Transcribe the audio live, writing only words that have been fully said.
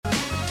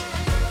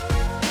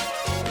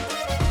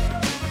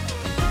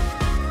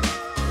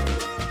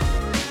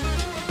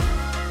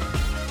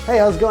Hey,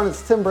 how's it going?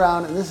 It's Tim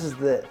Brown, and this is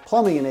the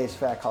Plumbing and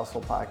HVAC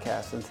Hustle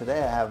Podcast. And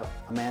today I have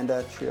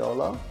Amanda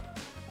Triolo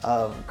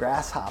of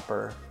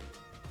Grasshopper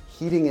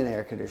Heating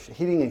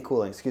and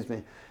Cooling,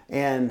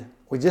 And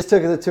we just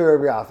took the tour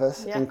of your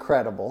office. Yep.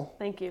 Incredible.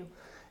 Thank you.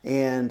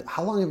 And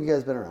how long have you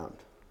guys been around?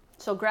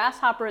 So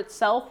Grasshopper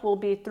itself will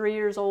be 3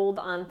 years old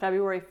on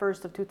February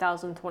 1st of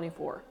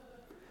 2024.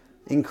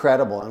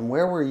 Incredible. And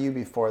where were you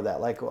before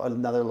that? Like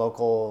another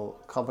local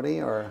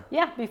company or?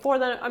 Yeah, before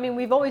that, I mean,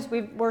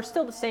 we're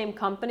still the same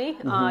company,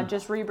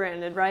 just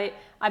rebranded, right?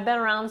 I've been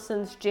around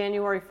since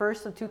January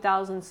 1st of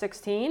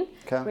 2016.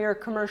 Okay. We are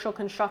commercial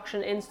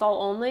construction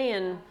install only,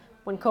 and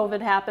when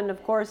COVID happened,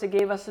 of course, it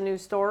gave us a new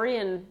story,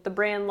 and the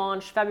brand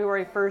launched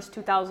February 1st,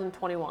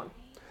 2021.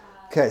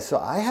 Okay, so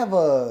I have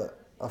a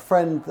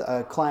friend,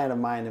 a client of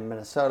mine in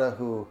Minnesota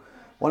who,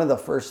 one of the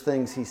first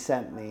things he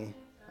sent me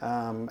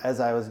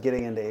as I was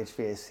getting into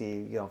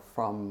HVAC,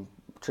 from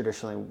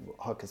traditionally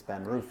Hook has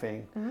been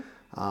roofing.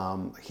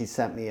 He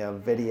sent me a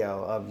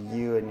video of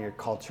you and your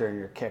culture and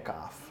your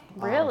kickoff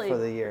for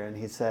the year. And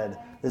he said,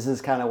 this is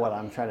kind of what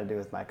I'm trying to do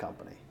with my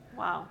company.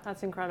 Wow,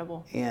 that's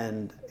incredible.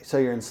 And so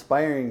you're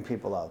inspiring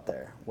people out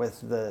there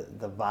with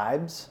the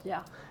vibes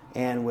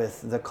and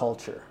with the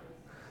culture.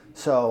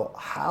 So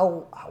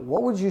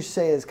what would you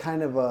say is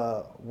kind of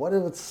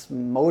what's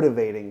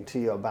motivating to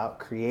you about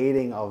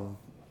creating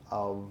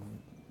a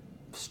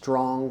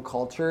strong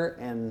culture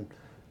and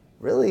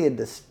really a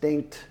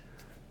distinct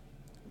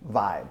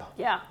vibe?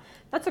 Yeah,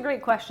 that's a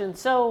great question.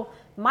 So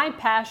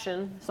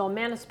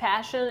Amanda's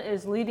passion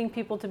is leading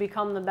people to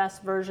become the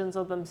best versions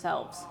of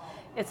themselves.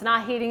 It's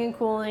not heating and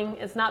cooling.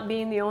 It's not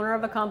being the owner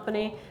of a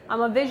company.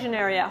 I'm a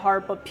visionary at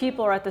heart, but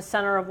people are at the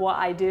center of what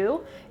I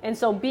do. And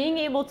so being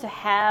able to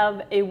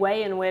have a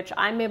way in which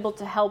I'm able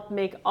to help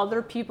make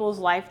other people's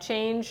life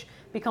change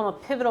become a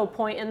pivotal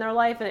point in their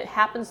life, and it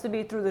happens to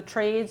be through the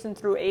trades and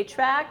through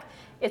HVAC,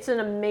 it's an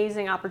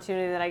amazing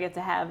opportunity that I get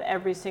to have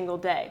every single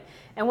day.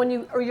 And when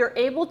you're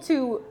able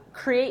to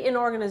create an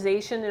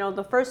organization,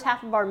 the first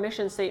half of our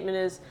mission statement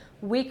is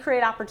we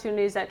create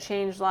opportunities that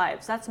change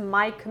lives. That's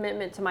my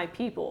commitment to my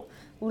people.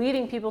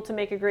 Leading people to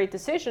make a great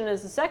decision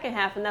is the second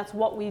half, and that's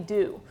what we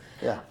do.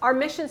 Yeah. Our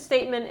mission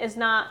statement is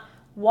not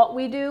what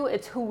we do,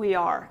 it's who we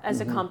are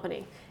as a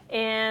company.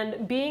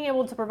 And being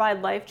able to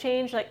provide life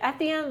change, like at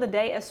the end of the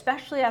day,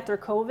 especially after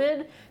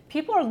COVID,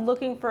 people are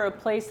looking for a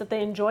place that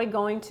they enjoy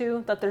going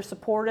to, that they're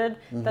supported,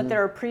 that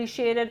they're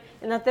appreciated,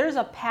 and that there's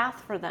a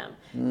path for them.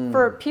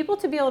 For people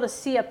to be able to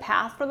see a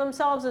path for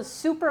themselves is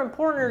super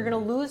important, or you're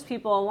going to lose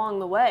people along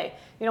the way.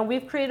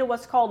 We've created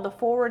what's called the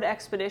Forward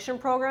Expedition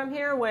program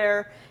here,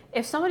 where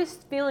if somebody's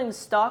feeling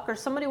stuck, or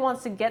somebody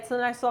wants to get to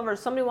the next level, or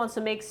somebody wants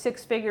to make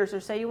six figures, or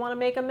say you want to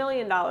make $1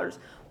 million,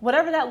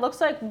 whatever that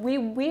looks like,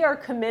 we are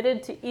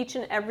committed to each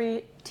and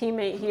every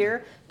teammate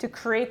here to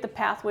create the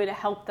pathway to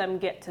help them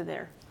get to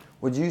there.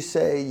 Would you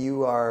say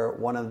you are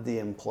one of the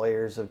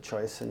employers of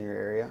choice in your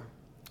area?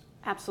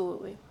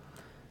 Absolutely.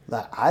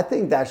 I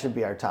think that should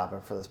be our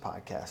topic for this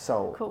podcast.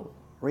 So, cool.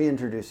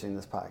 Reintroducing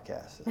this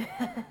podcast.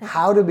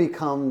 How to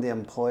become the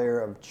employer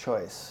of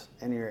choice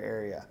in your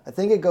area. I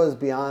think it goes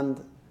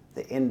beyond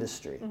the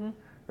industry,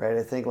 right?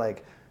 I think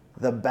like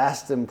the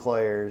best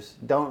employers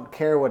don't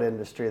care what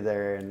industry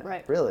they're in,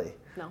 really.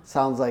 No.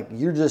 Sounds like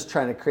you're just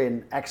trying to create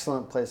an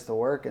excellent place to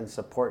work and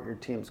support your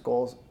team's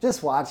goals.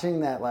 Just watching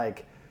that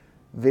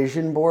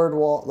vision board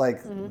wall,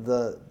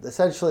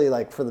 essentially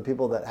for the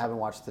people that haven't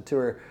watched the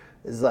tour,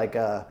 is like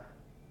a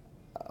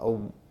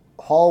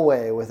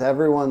hallway with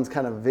everyone's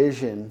kind of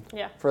vision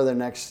for the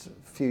next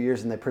few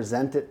years, and they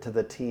present it to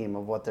the team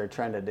of what they're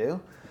trying to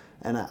do.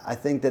 And I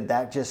think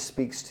that just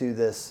speaks to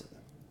this,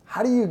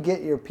 how do you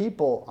get your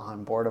people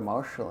on board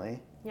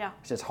emotionally? Yeah.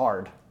 It's just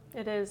hard.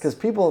 It is. Because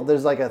people,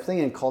 there's a thing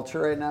in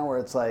culture right now where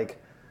it's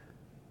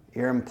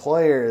your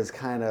employer is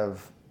kind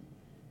of,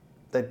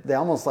 they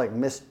almost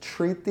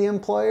mistreat the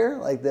employer.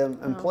 The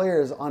employer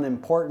is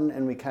unimportant,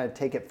 and we kind of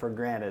take it for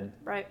granted.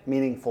 Right.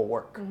 Meaningful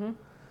work.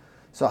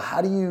 So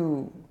how do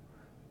you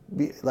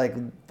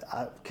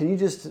can you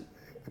just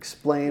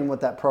explain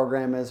what that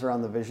program is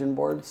around the vision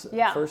boards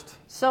first?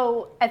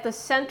 So at the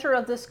center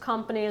of this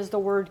company is the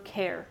word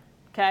care,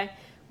 okay?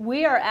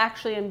 We are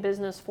actually in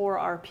business for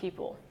our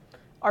people.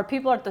 Our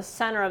people are at the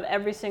center of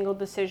every single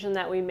decision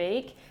that we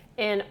make,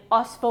 and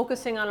us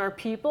focusing on our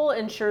people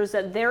ensures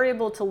that they're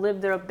able to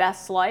live their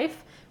best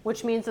life,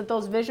 which means that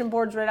those vision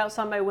boards right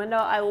outside my window,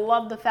 I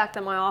love the fact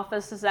that my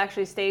office is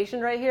actually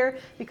stationed right here,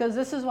 because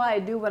this is why I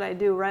do what I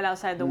do right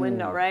outside the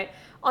window, right?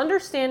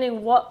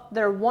 Understanding what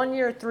their 1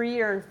 year, 3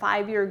 year, and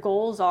 5 year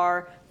goals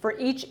are for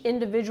each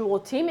individual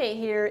teammate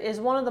here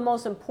is one of the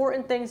most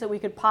important things that we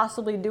could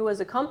possibly do as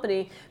a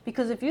company,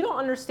 because if you don't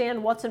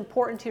understand what's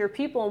important to your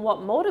people and what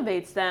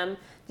motivates them,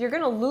 you're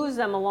going to lose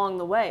them along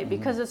the way,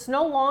 because it's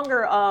no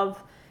longer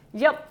of,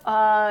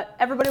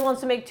 everybody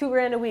wants to make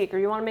 $2,000 a week, or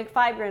you want to make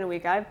 $5,000 a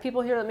week. I have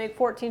people here that make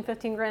 14,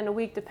 15 grand a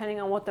week, depending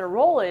on what their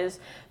role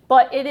is.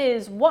 But it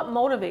is what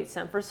motivates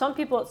them. For some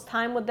people, it's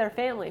time with their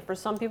family. For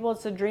some people,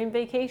 it's a dream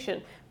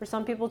vacation. For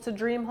some people, it's a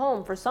dream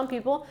home. For some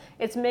people,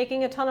 it's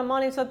making a ton of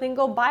money so they can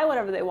go buy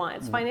whatever they want.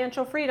 It's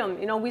financial freedom.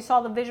 You know, we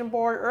saw the vision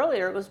board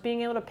earlier. It was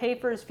being able to pay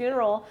for his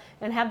funeral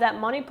and have that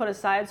money put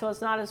aside so it's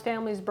not his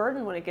family's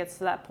burden when it gets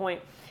to that point.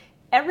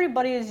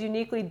 Everybody is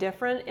uniquely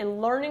different,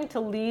 and learning to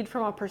lead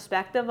from a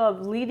perspective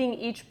of leading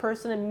each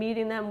person and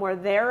meeting them where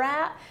they're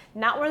at,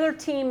 not where their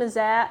team is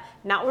at,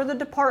 not where the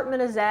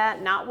department is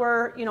at, not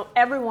where, you know,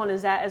 everyone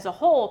is at as a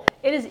whole.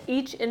 It is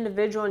each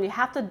individual, and you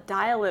have to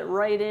dial it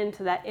right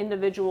into that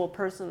individual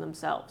person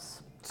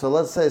themselves. So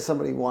let's say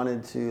somebody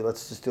wanted to,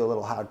 let's just do a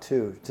little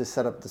how-to to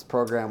set up this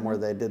program where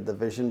they did the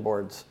vision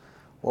boards.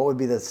 What would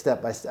be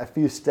the a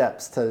few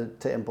steps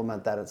to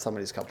implement that at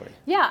somebody's company?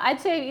 Yeah,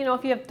 I'd say, you know,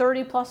 if you have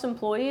 30 plus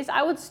employees,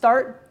 I would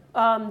start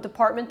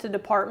department to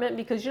department,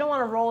 because you don't want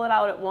to roll it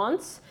out at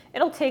once.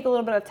 It'll take a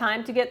little bit of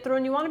time to get through,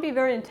 and you want to be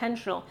very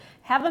intentional.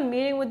 Have a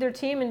meeting with your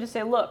team and just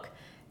say, look,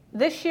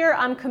 this year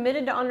I'm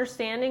committed to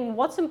understanding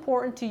what's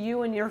important to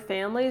you and your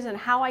families and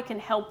how I can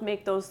help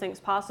make those things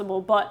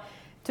possible. But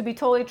to be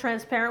totally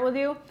transparent with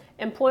you,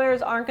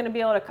 employers aren't going to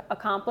be able to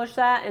accomplish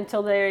that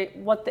until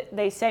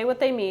they say what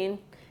they mean,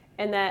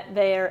 and that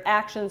their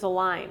actions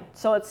align.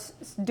 So it's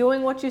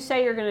doing what you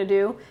say you're going to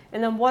do,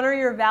 and then what are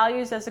your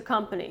values as a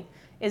company?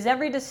 Is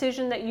every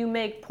decision that you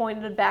make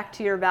pointed back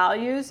to your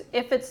values?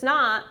 If it's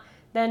not,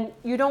 then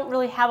you don't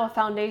really have a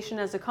foundation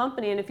as a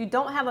company. And if you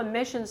don't have a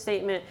mission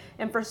statement,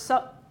 and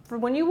for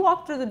when you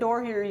walk through the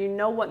door here, you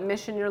know what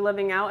mission you're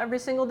living out every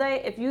single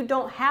day. If you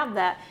don't have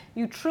that,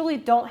 you truly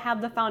don't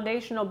have the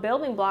foundational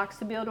building blocks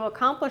to be able to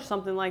accomplish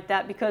something like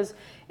that, because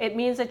it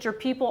means that your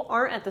people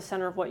aren't at the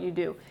center of what you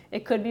do.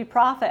 It could be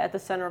profit at the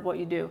center of what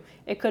you do.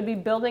 It could be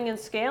building and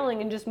scaling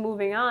and just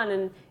moving on.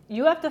 And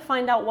you have to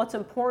find out what's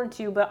important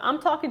to you. But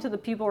I'm talking to the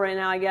people right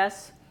now, I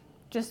guess,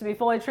 just to be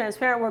fully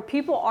transparent, where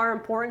people are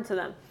important to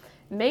them.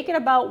 Make it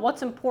about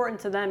what's important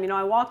to them. You know,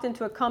 I walked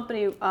into a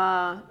company,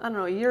 I don't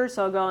know, a year or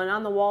so ago, and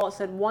on the wall it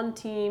said, one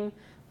team,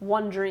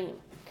 one dream.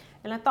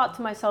 And I thought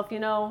to myself, you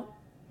know,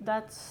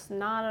 that's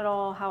not at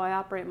all how I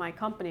operate my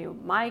company.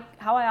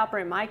 How I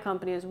operate my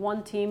company is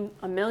one team,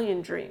 a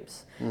million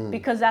dreams,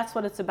 because that's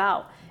what it's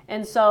about.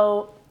 And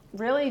so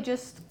really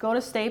just go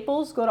to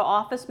Staples, go to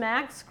Office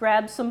Max,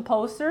 grab some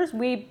posters.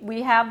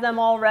 We have them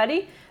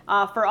already.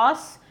 For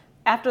us,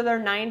 after their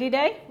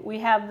 90-day, we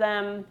have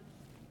them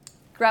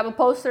grab a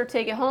poster,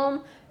 take it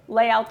home,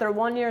 lay out their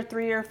 1 year,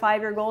 3 year,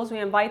 5 year goals. We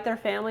invite their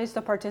families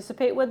to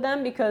participate with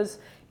them, because,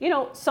 you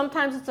know,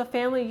 sometimes it's a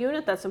family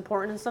unit that's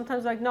important, and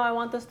sometimes like, no, I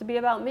want this to be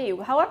about me.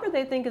 However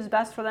they think is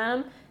best for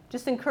them,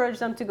 just encourage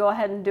them to go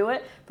ahead and do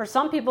it. For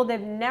some people, they've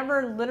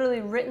never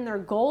literally written their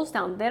goals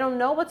down. They don't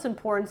know what's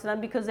important to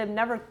them because they've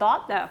never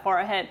thought that far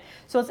ahead.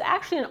 So it's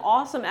actually an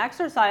awesome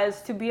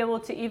exercise to be able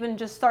to even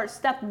just start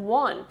step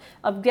one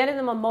of getting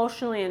them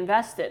emotionally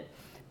invested.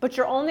 But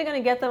you're only going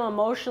to get them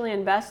emotionally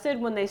invested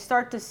when they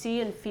start to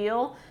see and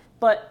feel,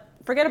 but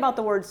forget about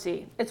the word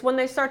see. It's when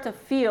they start to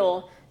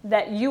feel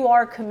that you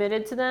are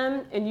committed to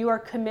them and you are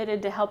committed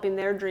to helping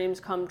their dreams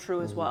come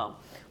true as well.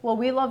 What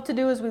we love to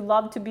do is we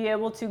love to be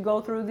able to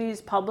go through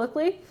these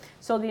publicly.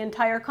 So the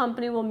entire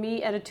company will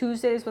meet at a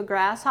Tuesdays with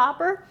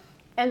Grasshopper,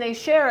 and they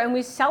share and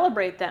we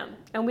celebrate them.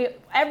 And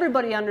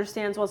everybody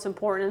understands what's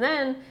important. And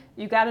then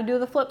you got to do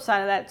the flip side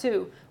of that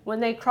too.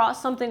 When they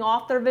cross something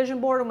off their vision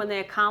board and when they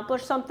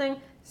accomplish something,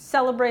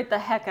 celebrate the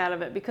heck out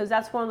of it, because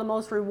that's one of the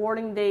most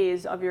rewarding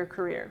days of your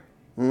career.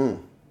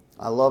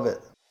 I love it.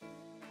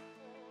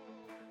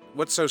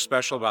 What's so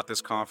special about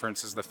this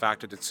conference is the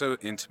fact that it's so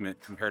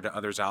intimate compared to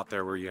others out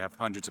there where you have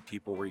hundreds of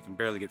people where you can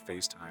barely get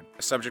FaceTime.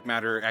 The subject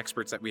matter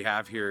experts that we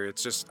have here,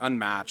 it's just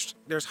unmatched.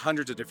 There's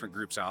hundreds of different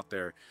groups out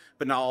there,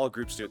 but not all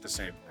groups do it the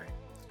same way.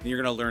 And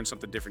you're going to learn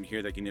something different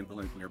here that you can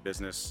implement in your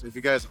business. If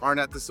you guys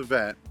aren't at this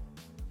event,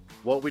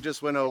 what we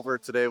just went over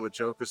today with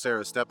Joe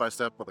Cusera,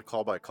 step-by-step with a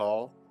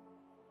call-by-call,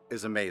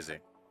 is amazing.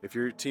 If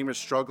your team is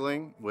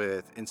struggling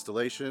with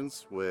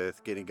installations,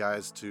 with getting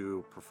guys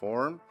to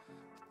perform,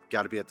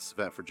 got to be at this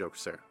event for Joe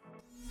Cusera.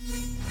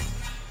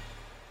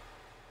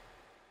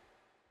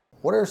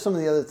 What are some of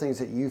the other things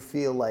that you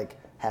feel like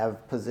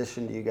have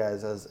positioned you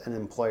guys as an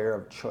employer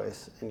of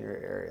choice in your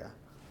area?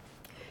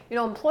 You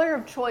know, employer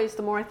of choice,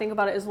 the more I think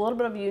about it, is a little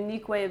bit of a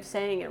unique way of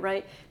saying it,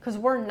 right? Because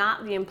we're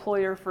not the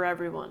employer for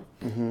everyone.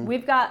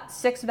 We've got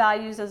 6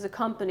 values as a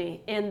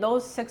company, and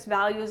those 6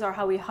 values are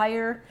how we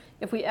hire.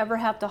 If we ever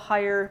have to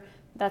hire,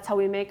 that's how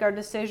we make our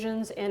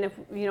decisions. And if,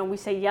 you know, we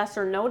say yes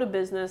or no to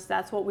business,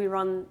 that's what we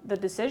run the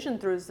decision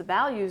through, is the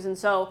values. And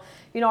so,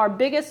 you know, our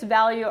biggest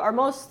value, our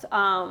most,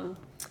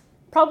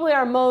 probably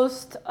our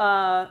most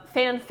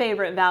fan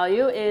favorite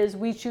value is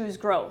we choose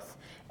growth.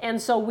 And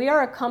so we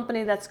are a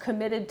company that's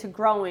committed to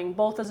growing,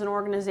 both as an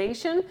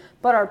organization,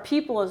 but our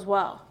people as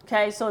well,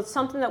 okay? So it's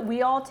something that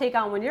we all take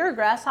on. When you're a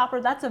Grasshopper,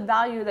 that's a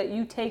value that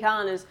you take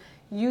on, is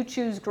you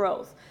choose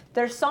growth.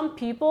 There's some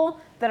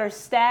people that are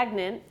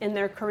stagnant in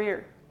their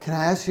career. Can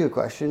I ask you a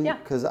question? Yeah.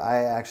 Because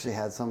I actually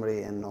had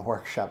somebody in a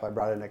workshop. I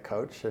brought in a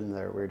coach, and we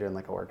were doing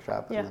like a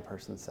workshop, and the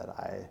person said,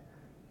 I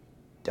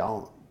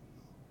don't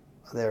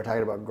they were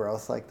talking about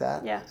growth like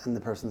that. Yeah. And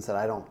the person said,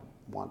 I don't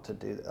want to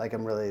do that. Like,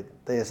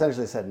 they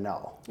essentially said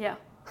no. Yeah.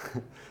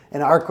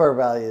 And our core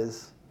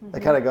values,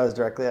 it kind of goes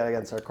directly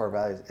against our core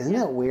values. Isn't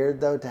it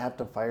weird, though, to have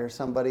to fire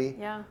somebody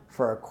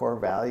for a core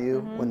value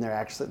when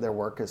their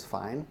work is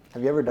fine?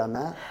 Have you ever done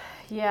that?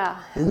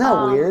 Yeah. Isn't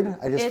that weird?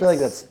 I just feel like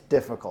that's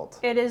difficult.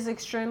 It is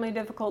extremely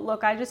difficult.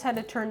 Look, I just had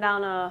to turn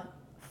down a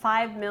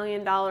 $5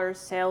 million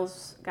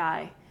sales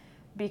guy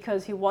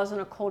because he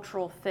wasn't a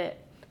cultural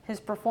fit. His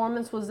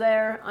performance was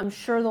there. I'm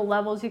sure the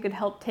levels he could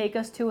help take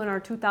us to in our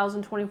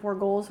 2024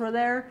 goals were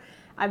there.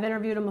 I've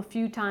interviewed him a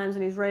few times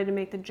and he's ready to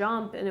make the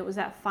jump, and it was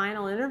that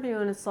final interview,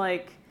 and it's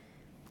like,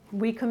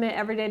 we commit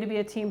every day to be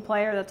a team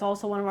player. That's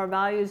also one of our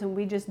values, and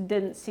we just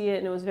didn't see it,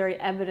 and it was very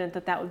evident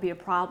that that would be a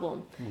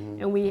problem.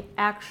 And we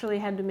actually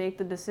had to make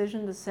the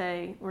decision to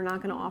say, we're not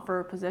going to offer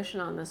a position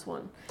on this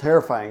one.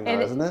 Terrifying, though,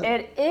 isn't it?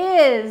 It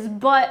is,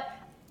 but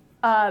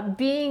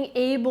being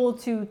able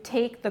to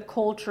take the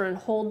culture and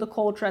hold the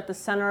culture at the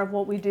center of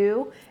what we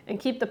do and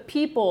keep the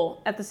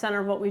people at the center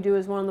of what we do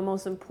is one of the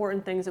most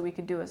important things that we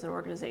could do as an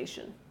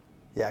organization.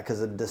 Yeah,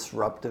 because a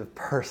disruptive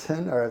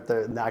person, or if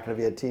they're not going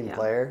to be a team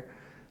player,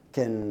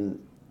 can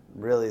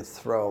really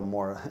throw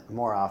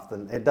more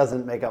often. It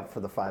doesn't make up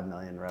for the 5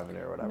 million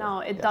revenue or whatever. No,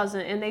 it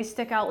doesn't, and they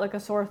stick out like a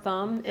sore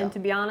thumb. And to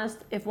be honest,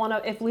 if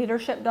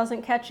leadership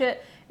doesn't catch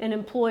it, an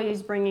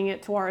employee's bringing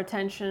it to our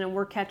attention, and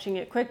we're catching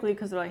it quickly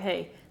because they're like,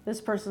 hey, this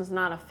person's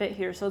not a fit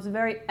here. So it's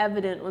very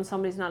evident when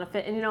somebody's not a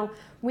fit. And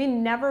we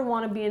never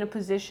want to be in a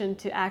position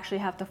to actually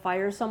have to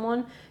fire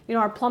someone.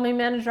 Our plumbing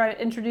manager, I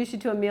introduced you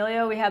to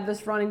Emilio. We had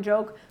this running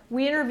joke.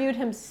 We interviewed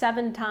him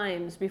 7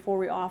 times before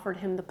we offered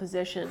him the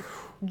position,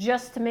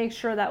 just to make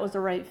sure that was the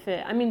right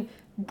fit. I mean,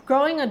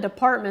 growing a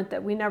department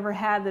that we never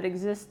had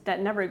that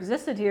never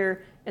existed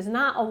here is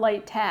not a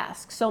light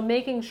task. So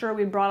making sure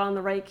we brought on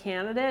the right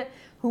candidate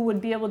who would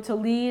be able to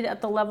lead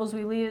at the levels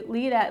we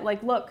lead at.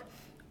 Like, look,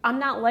 I'm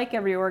not like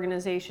every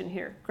organization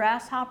here.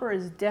 Grasshopper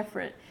is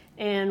different,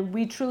 and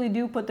we truly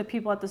do put the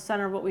people at the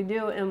center of what we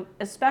do, and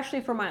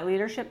especially for my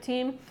leadership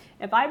team.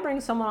 If I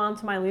bring someone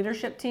onto my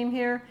leadership team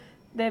here,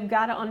 they've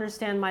got to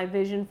understand my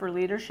vision for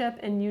leadership,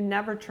 and you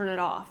never turn it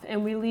off.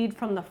 And we lead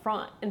from the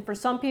front. And for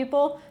some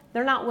people,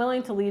 they're not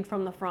willing to lead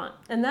from the front,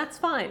 and that's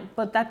fine,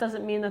 but that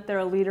doesn't mean that they're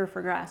a leader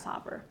for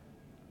Grasshopper.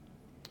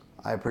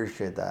 I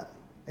appreciate that.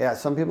 Yeah,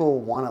 some people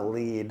want to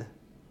lead,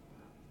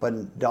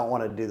 but don't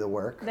want to do the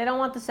work. They don't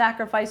want the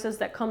sacrifices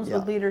that comes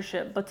with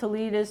leadership, but to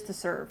lead is to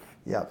serve.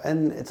 Yeah,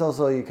 and it's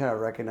also, you kind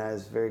of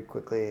recognize very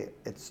quickly,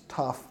 it's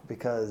tough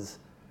because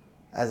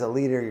as a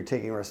leader, you're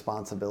taking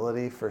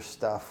responsibility for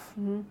stuff.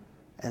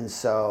 And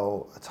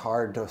so it's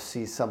hard to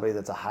see somebody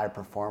that's a high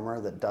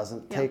performer that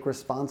doesn't take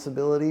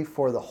responsibility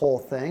for the whole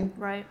thing.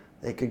 Right.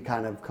 They could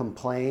kind of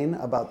complain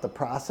about the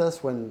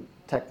process when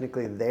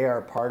technically they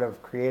are part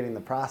of creating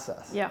the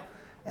process. Yeah.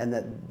 And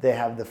that they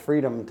have the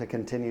freedom to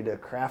continue to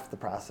craft the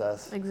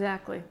process.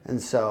 Exactly.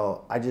 And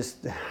so I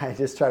just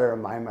try to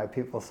remind my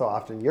people so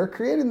often, you're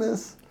creating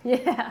this.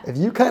 Yeah. If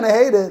you kind of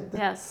hate it,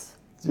 yes,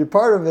 you're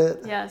part of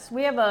it. Yes.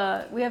 We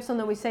have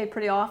something we say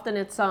pretty often.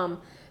 It's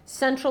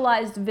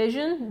centralized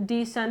vision,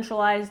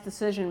 decentralized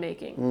decision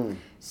making.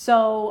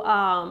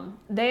 So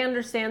they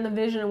understand the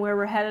vision and where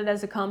we're headed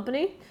as a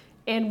company.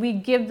 And we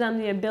give them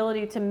the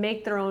ability to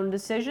make their own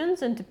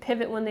decisions and to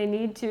pivot when they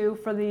need to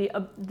for the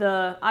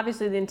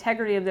obviously the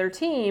integrity of their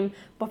team,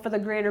 but for the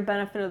greater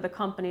benefit of the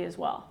company as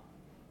well.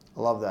 I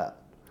love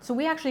that. So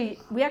we actually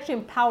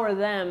empower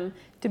them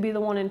to be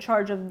the one in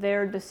charge of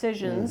their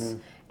decisions,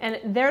 and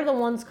they're the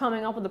ones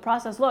coming up with the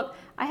process. Look,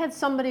 I had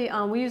somebody.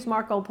 We use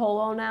Marco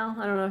Polo now.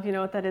 I don't know if you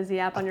know what that is. The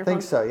app on your phone. I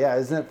think so. Yeah,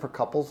 isn't it for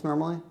couples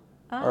normally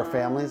or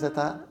families at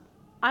that?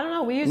 I don't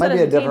know. We use it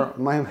as a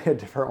team. Might be a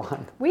different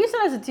one. We use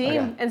it as a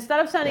team. Okay. Instead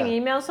of sending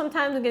emails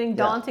sometimes and getting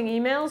daunting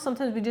emails,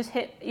 sometimes we just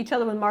hit each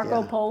other with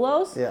Marco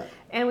Polos. Yeah.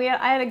 And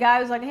I had a guy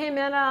who was like, hey,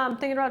 man, I'm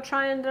thinking about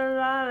trying, da, da,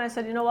 da. And I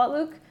said, you know what,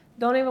 Luke?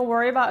 Don't even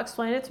worry about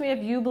explaining it to me.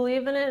 If you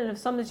believe in it and if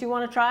something that you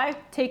want to try,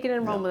 take it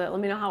and run with it. Let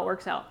me know how it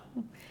works out.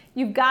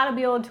 You've got to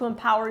be able to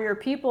empower your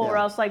people or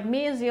else, like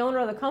me as the owner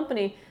of the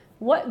company,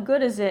 what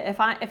good is it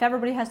if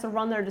everybody has to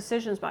run their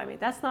decisions by me?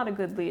 That's not a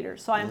good leader.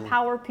 So I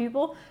empower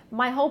people.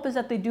 My hope is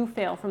that they do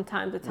fail from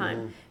time to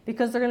time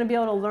because they're going to be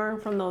able to learn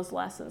from those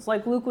lessons.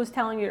 Like Luke was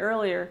telling you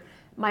earlier,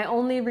 my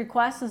only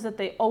request is that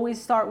they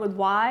always start with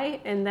why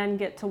and then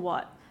get to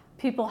what.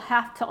 People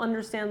have to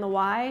understand the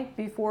why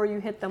before you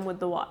hit them with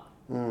the what.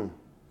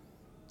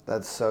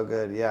 That's so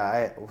good.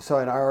 Yeah. So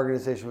in our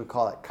organization, we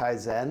call it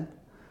Kaizen.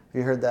 Have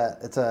you heard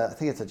that? I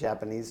think it's a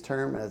Japanese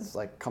term, and it's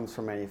like comes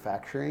from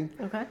manufacturing.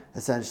 Okay.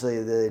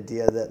 Essentially, the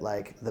idea that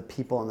like the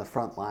people in the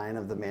front line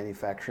of the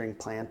manufacturing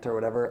plant or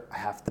whatever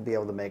have to be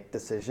able to make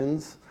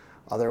decisions.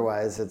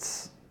 Otherwise,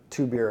 it's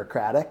too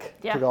bureaucratic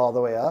to go all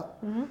the way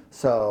up.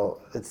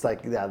 So it's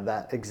like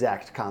that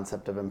exact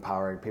concept of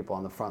empowering people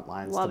on the front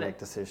lines to make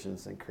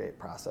decisions and create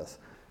process.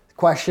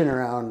 Question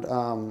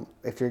around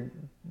if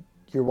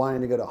you're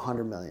wanting to go to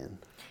 100 million.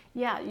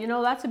 Yeah,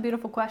 that's a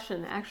beautiful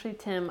question. Actually,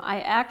 Tim,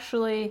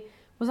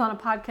 was on a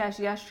podcast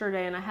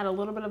yesterday, and I had a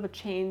little bit of a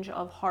change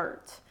of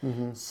heart.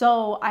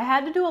 So I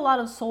had to do a lot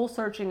of soul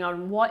searching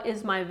on what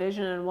is my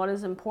vision and what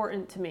is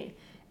important to me.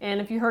 And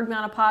if you heard me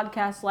on a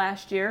podcast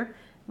last year,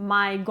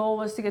 my goal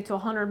was to get to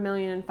 100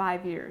 million in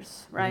 5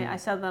 years, right? I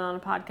said that on a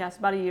podcast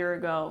about a year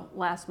ago,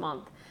 last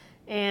month.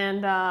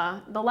 And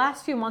the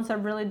last few months,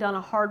 I've really done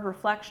a hard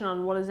reflection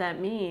on what does that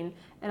mean.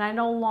 And I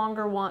no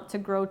longer want to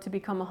grow to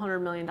become a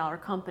 $100 million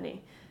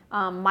company.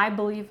 My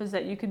belief is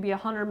that you could be a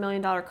 $100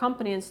 million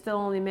company and still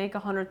only make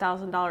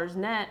 $100,000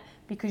 net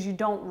because you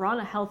don't run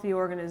a healthy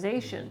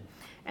organization.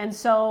 And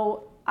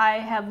so I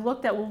have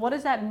looked at, well, what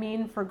does that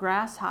mean for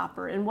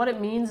Grasshopper? And what it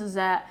means is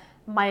that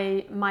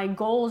my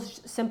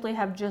goals simply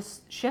have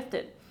just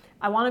shifted.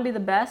 I want to be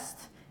the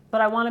best, but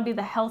I want to be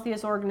the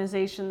healthiest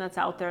organization that's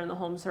out there in the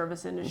home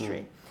service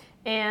industry.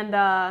 And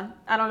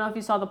I don't know if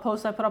you saw the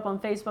post I put up on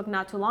Facebook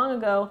not too long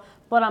ago,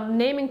 but I'm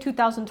naming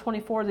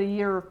 2024 the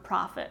year of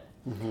profit.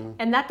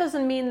 And that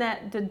doesn't mean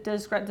that,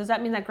 does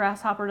that mean that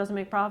Grasshopper doesn't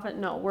make profit?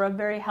 No, we're a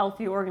very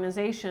healthy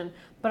organization,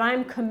 but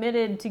I'm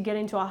committed to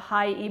getting to a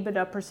high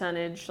EBITDA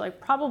percentage,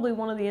 like probably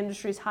one of the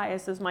industry's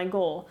highest is my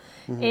goal.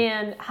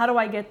 And how do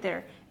I get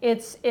there?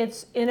 It's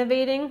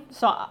innovating.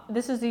 So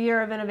this is the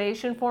year of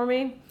innovation for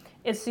me.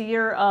 It's the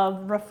year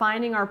of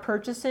refining our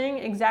purchasing,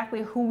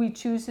 exactly who we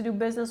choose to do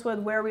business with,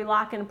 where we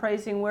lock in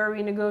pricing, where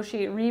we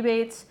negotiate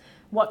rebates,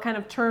 what kind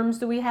of terms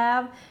do we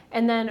have,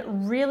 and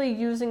then really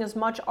using as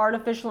much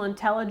artificial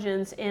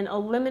intelligence in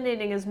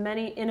eliminating as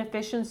many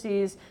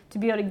inefficiencies to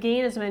be able to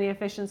gain as many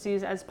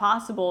efficiencies as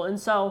possible. And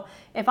so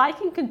if I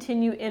can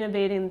continue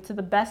innovating to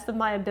the best of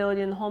my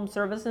ability in the home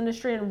service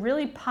industry and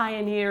really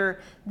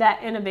pioneer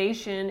that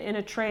innovation in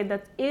a trade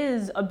that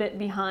is a bit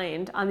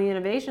behind on the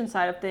innovation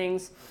side of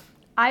things,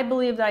 I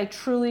believe that I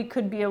truly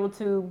could be able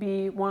to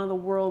be one of the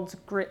world's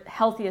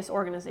healthiest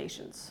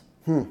organizations.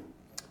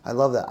 I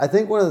love that. I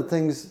think one of the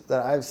things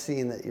that I've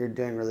seen that you're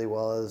doing really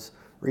well is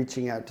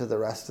reaching out to the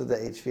rest of the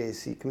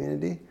HVAC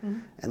community,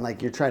 and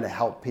like you're trying to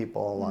help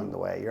people along the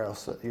way.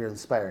 You're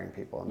inspiring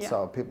people, and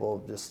so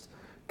people just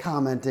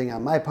commenting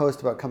on my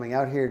post about coming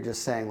out here,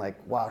 just saying like,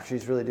 "Wow,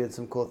 she's really doing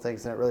some cool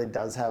things," and it really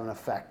does have an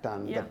effect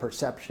on the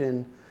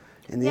perception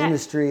in the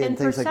industry and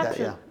things like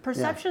that.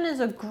 Perception is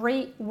a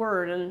great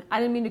word, and I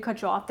didn't mean to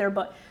cut you off there,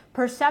 but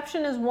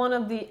perception is one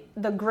of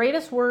the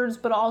greatest words,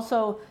 but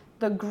also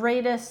the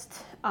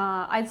greatest,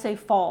 I'd say,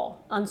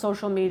 fall on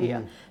social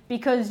media,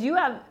 because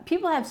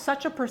people have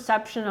such a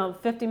perception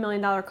of $50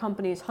 million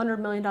companies, $100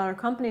 million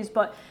companies,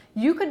 but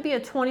you could be a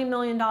 $20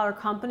 million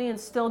company and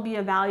still be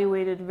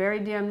evaluated very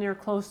damn near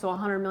close to a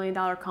 $100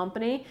 million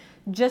company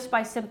just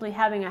by simply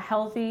having a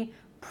healthy,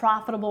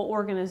 profitable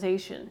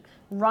organization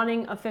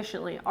running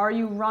efficiently. Are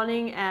you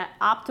running at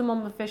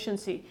optimum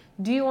efficiency?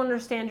 Do you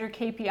understand your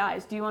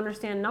KPIs? Do you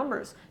understand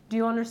numbers? Do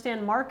you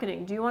understand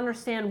marketing? Do you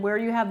understand where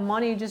you have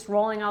money just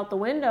rolling out the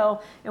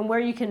window and where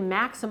you can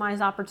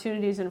maximize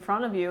opportunities in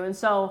front of you? And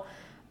so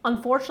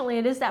unfortunately,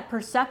 it is that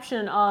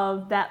perception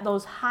of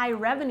those high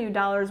revenue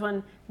dollars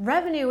when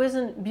revenue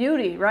isn't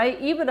beauty,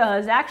 right? EBITDA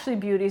is actually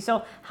beauty.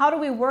 So how do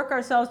we work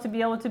ourselves to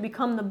be able to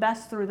become the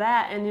best through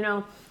that?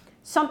 And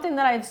something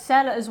that I've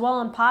said as well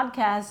on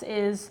podcasts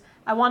is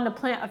I wanted to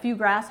plant a few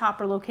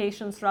Grasshopper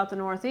locations throughout the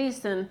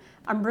Northeast, and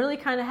I'm really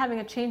kind of having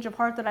a change of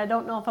heart that I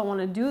don't know if I want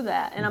to do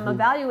that. And I'm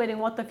evaluating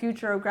what the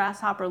future of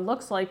Grasshopper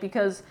looks like,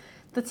 because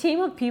the team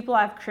of people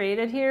I've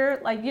created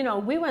here,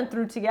 we went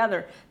through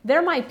together.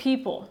 They're my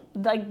people.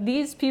 Like,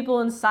 these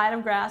people inside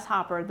of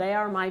Grasshopper, they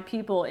are my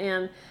people.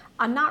 And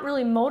I'm not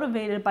really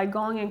motivated by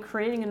going and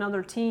creating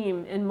another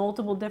team in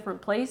multiple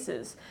different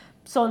places.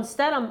 So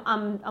instead,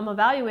 I'm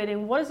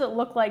evaluating what does it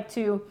look like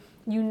to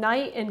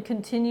unite and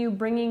continue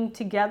bringing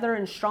together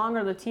and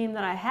stronger the team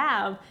that I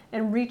have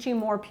and reaching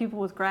more people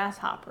with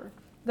Grasshopper.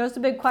 There's a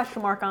big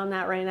question mark on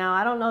that right now.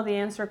 I don't know the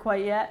answer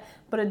quite yet,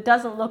 but it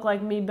doesn't look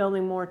like me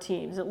building more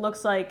teams. It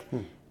looks like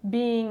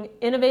being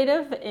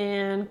innovative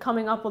and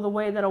coming up with a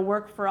way that'll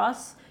work for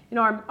us.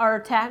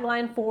 Our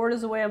tagline, forward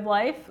is a way of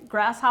life.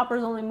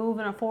 Grasshoppers only move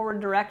in a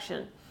forward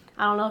direction.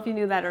 I don't know if you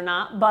knew that or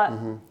not, but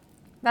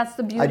that's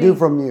the beauty. I do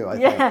from you, I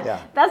think. Yeah.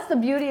 That's the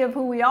beauty of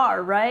who we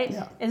are, right?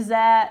 Yeah. Is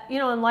that,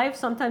 in life,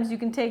 sometimes you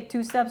can take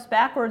 2 steps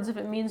backwards if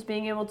it means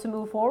being able to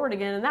move forward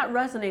again. And that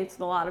resonates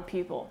with a lot of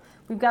people.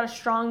 We've got a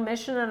strong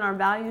mission, and our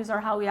values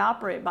are how we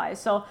operate by.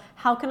 So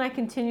how can I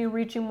continue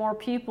reaching more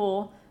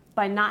people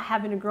by not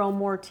having to grow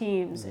more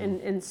teams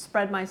and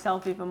spread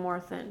myself even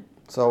more thin?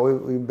 So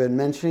we've been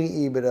mentioning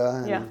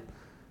EBITDA and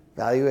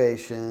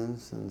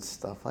valuations and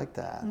stuff like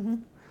that.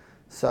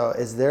 So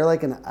is there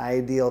like an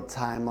ideal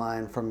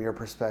timeline from your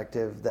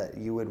perspective that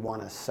you would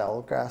want to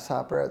sell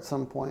Grasshopper at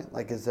some point?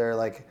 Like, is there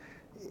like,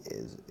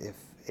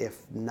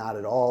 if not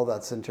at all,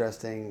 that's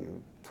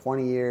interesting,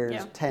 20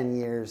 years, 10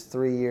 years,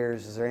 3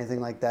 years, is there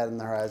anything like that in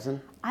the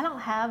horizon? I don't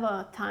have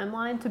a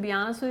timeline, to be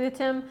honest with you,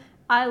 Tim.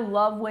 I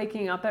love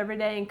waking up every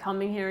day and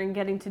coming here and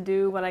getting to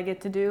do what I get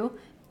to do.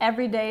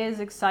 Every day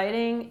is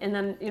exciting, and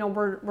then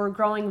we're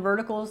growing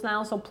verticals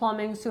now, so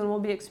plumbing, soon we'll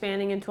be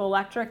expanding into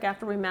electric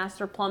after we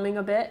master plumbing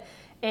a bit.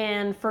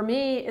 And for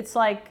me, it's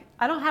like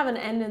I don't have an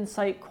end in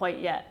sight quite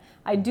yet.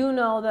 I do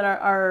know that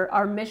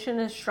our mission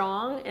is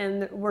strong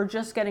and we're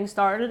just getting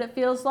started, it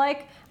feels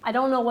like. I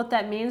don't know what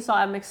that means, so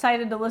I'm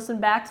excited to listen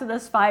back to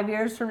this 5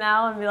 years from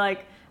now and be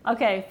like,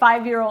 okay,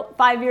 5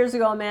 years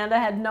ago, Amanda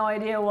had no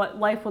idea what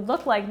life would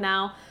look like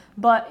now.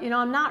 But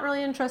I'm not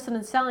really interested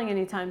in selling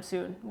anytime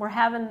soon. We're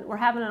having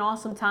an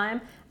awesome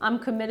time. I'm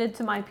committed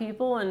to my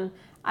people, and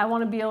I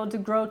want to be able to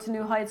grow to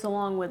new heights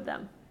along with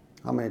them.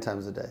 How many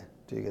times a day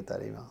do you get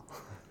that email?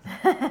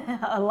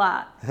 A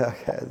lot.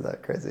 Okay, is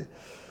that crazy?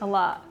 A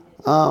lot.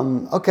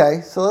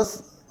 Okay, so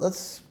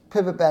let's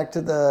pivot back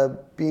to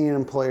the being an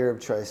employer of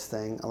choice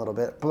thing a little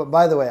bit. But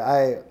by the way,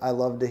 I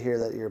love to hear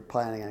that you're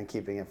planning on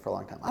keeping it for a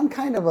long time. I'm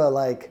kind of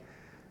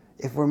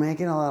if we're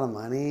making a lot of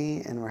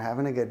money and we're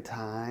having a good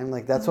time,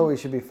 like that's what we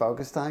should be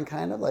focused on,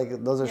 kind of.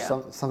 Like those are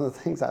some of the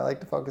things I like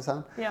to focus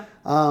on. Yeah.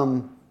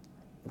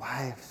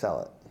 Why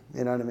sell it?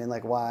 You know what I mean?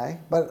 Like why?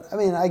 But I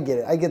mean, I get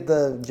it. I get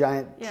the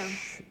giant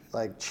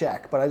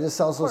check, but I just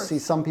also see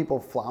some people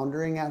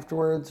floundering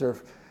afterwards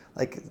or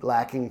like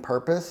lacking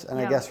purpose. And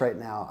I guess right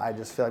now I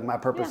just feel like my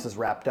purpose is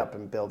wrapped up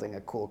in building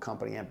a cool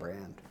company and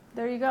brand.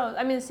 There you go.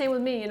 I mean, same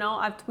with me.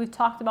 We've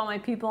talked about my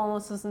people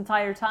almost this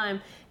entire time.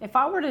 If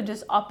I were to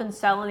just up and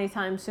sell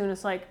anytime soon,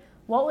 it's like,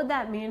 what would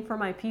that mean for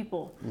my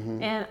people?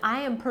 And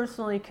I am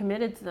personally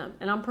committed to them,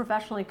 and I'm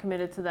professionally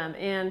committed to them.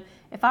 And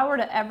if I were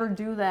to ever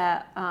do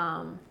that,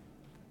 I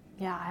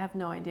have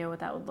no idea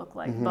what that would look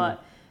like.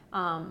 But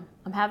I'm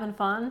having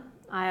fun.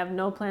 I have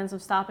no plans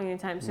of stopping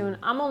anytime soon.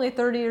 I'm only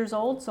 30 years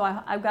old, so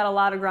I've got a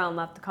lot of ground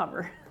left to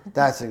cover.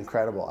 That's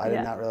incredible. I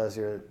did not realize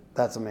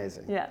that's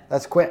amazing. Yeah.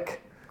 That's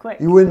quick. Quick.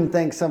 You wouldn't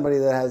think somebody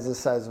that has this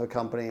size of a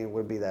company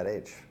would be that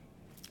age.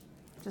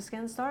 Just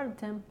getting started,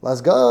 Tim. Let's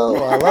go.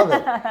 I love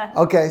it.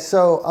 Okay,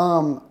 so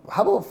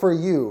how about for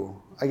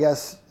you? I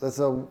guess that's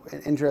an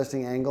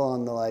interesting angle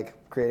on the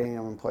creating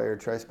an employer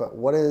choice, but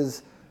what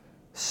is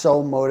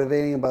so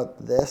motivating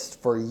about this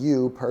for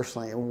you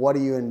personally, and what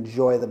do you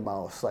enjoy the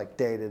most, like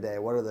day to day?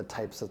 What are the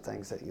types of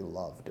things that you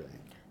love doing?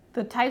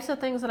 The types of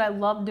things that I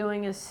love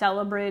doing is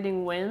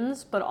celebrating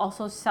wins, but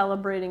also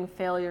celebrating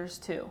failures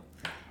too.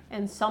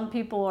 And some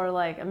people are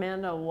like,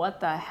 Amanda, what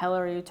the hell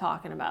are you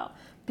talking about?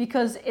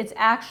 Because it's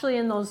actually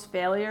in those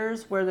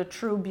failures where the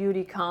true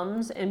beauty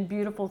comes and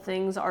beautiful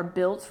things are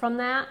built from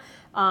that.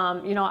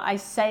 I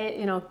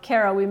say,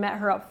 Kara, we met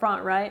her up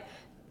front, right?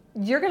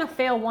 You're going to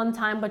fail one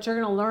time, but you're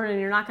going to learn and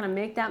you're not going to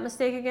make that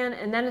mistake again.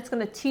 And then it's going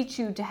to teach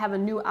you to have a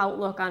new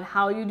outlook on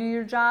how you do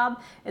your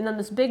job. And then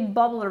this big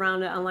bubble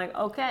around it, I'm like,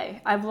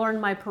 okay, I've learned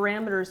my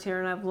parameters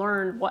here and I've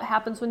learned what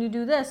happens when you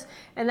do this.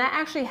 And that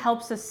actually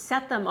helps us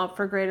set them up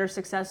for greater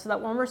success so that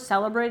when we're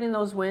celebrating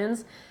those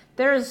wins,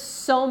 there is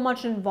so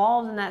much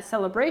involved in that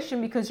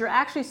celebration because you're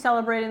actually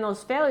celebrating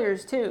those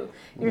failures too.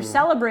 You're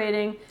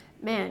celebrating,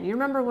 man, you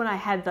remember when I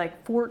had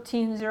like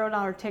 14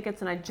 $0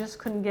 tickets and I just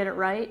couldn't get it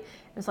right?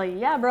 It's like,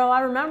 yeah, bro, I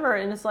remember.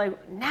 And it's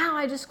like, now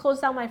I just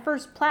closed out my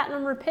first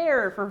platinum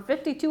repair for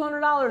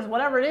 $5,200,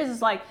 whatever it is.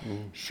 It's like,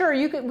 sure,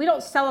 we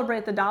don't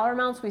celebrate the dollar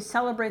amounts. We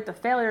celebrate the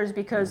failures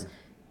because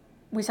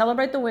we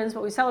celebrate the wins,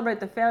 but we celebrate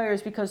the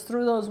failures because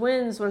through those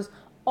wins was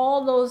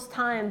all those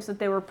times that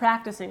they were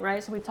practicing,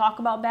 right? So we talk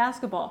about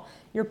basketball.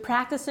 You're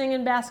practicing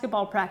in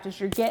basketball practice.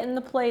 You're getting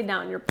the play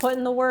down. You're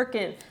putting the work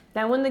in.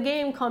 Then when the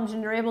game comes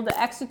and you're able to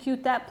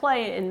execute that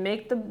play and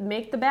make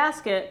the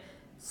basket,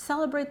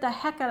 celebrate the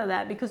heck out of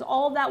that because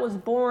all of that was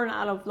born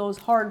out of those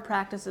hard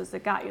practices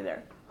that got you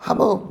there. How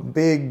about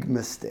big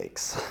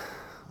mistakes?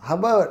 How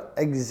about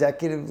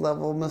executive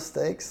level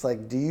mistakes?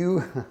 Like, do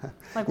you,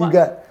 Like you what?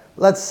 got,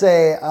 let's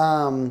say,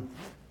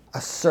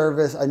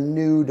 a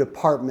new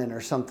department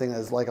or something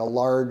that's like a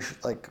large,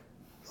 like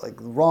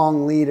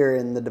wrong leader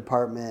in the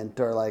department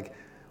or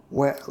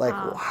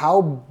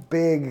how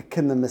big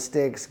can the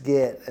mistakes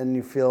get and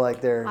you feel like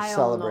they're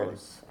celebrating?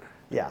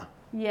 Yeah.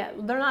 Yeah,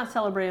 they're not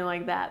celebrating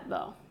like that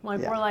though. We're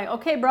like,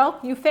 okay, bro,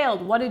 you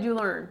failed. What did you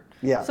learn?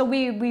 Yeah. So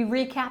we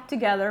recap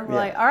together. We're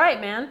like, all right,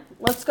 man,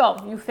 let's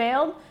go. You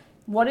failed.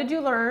 What did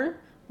you learn?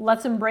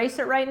 Let's embrace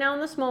it right now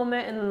in this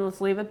moment, and then let's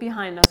leave it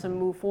behind us and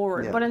move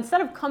forward. Yeah. But instead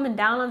of coming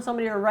down on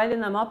somebody or writing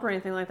them up or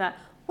anything like that,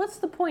 what's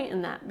the point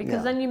in that?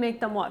 Because then you make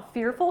them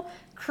fearful?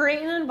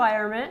 Create an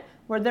environment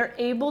where they're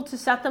able to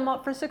set them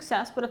up for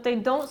success. But if they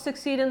don't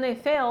succeed and they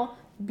fail,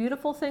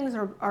 beautiful things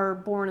are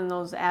born in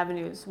those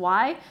avenues.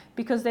 Why?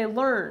 Because they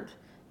learned.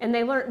 And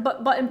they learn,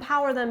 but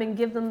empower them and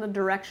give them the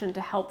direction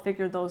to help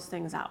figure those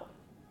things out.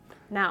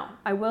 Now,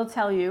 I will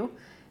tell you,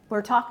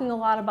 we're talking a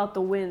lot about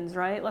the wins,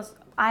 right?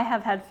 I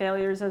have had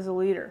failures as a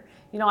leader.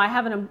 I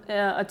have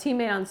a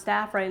teammate on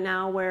staff right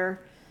now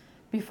where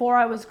before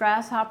I was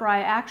Grasshopper,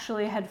 I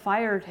actually had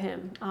fired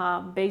him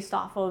based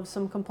off of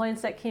some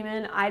complaints that came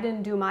in. I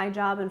didn't do my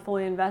job and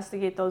fully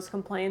investigate those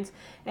complaints,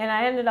 and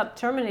I ended up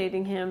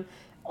terminating him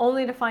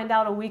only to find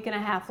out a week and a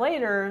half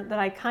later that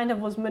I kind of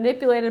was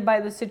manipulated by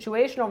the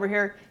situation over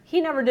here. He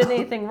never did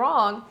anything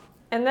wrong,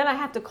 and then I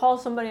had to call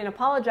somebody and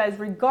apologize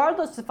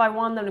regardless if I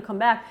wanted them to come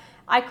back.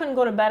 I couldn't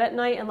go to bed at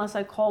night unless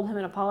I called him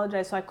and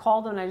apologized. So I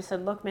called him and I just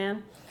said, look,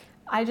 man,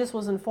 I just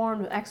was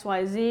informed of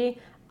XYZ.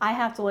 I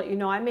have to let you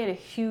know I made a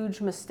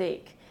huge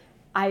mistake.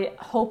 I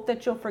hope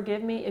that you'll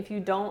forgive me. If you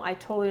don't, I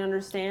totally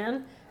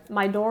understand.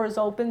 My door is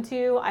open to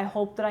you. I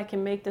hope that I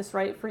can make this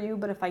right for you.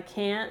 But if I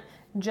can't,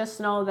 just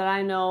know that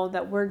I know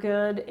that we're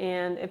good.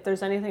 And if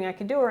there's anything I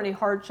can do or any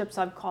hardships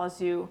I've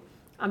caused you,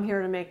 I'm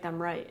here to make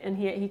them right. And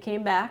he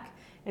came back,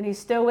 and he's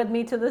still with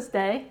me to this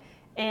day.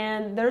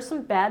 And there's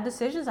some bad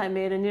decisions I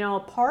made. And, a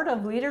part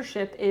of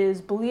leadership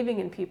is believing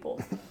in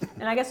people.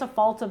 And I guess a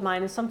fault of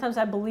mine is sometimes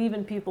I believe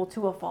in people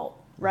to a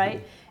fault, right?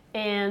 Mm-hmm.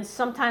 And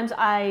sometimes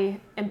I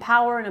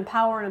empower,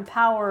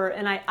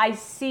 and I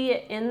see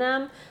it in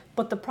them.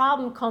 But the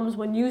problem comes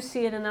when you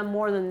see it in them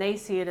more than they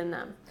see it in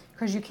them.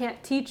 Because you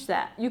can't teach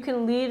that. You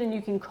can lead and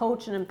you can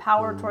coach and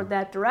empower toward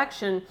that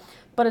direction.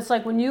 But it's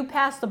like when you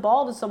pass the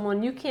ball to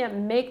someone, you can't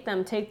make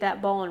them take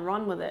that ball and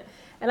run with it.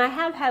 And I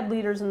have had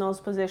leaders in those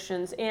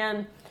positions.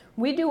 And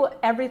we do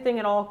everything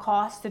at all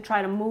costs to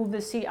try to move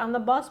the seat on the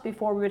bus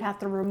before we would have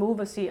to remove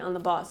a seat on the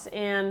bus.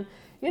 And,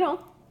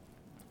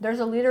 there's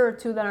a leader or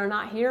two that are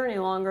not here any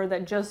longer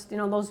that just,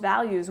 those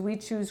values. We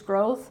choose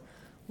growth.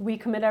 We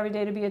commit every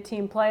day to be a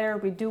team player.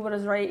 We do what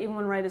is right, even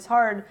when right is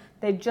hard.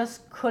 They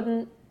just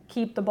couldn't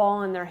keep the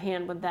ball in their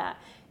hand with that.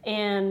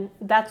 And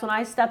that's when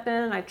I step in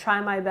and I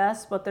try my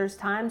best, but there's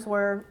times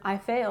where I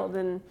failed,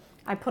 and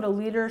I put a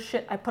leader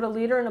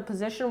in a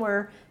position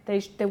where they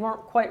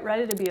weren't quite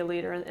ready to be a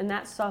leader, and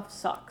that stuff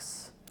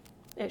sucks.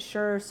 It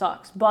sure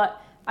sucks.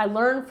 But I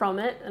learned from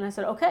it, and I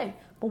said, okay,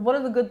 but what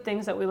are the good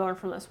things that we learned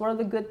from this? What are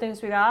the good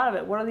things we got out of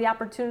it? What are the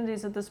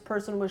opportunities that this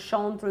person was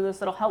shown through this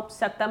that'll help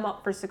set them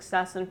up for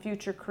success in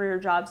future career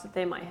jobs that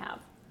they might have?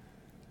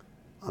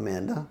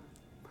 Amanda,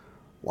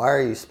 why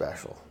are you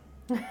special?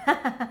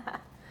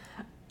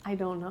 I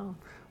don't know.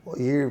 Well,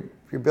 you're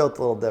built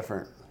a little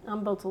different.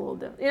 I'm built a little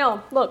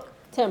different. Look,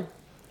 Tim,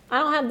 I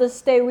don't have this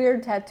 "Stay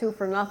Weird" tattoo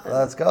for nothing.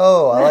 Let's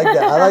go. I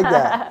like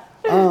that.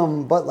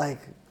 But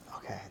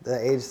okay,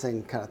 the age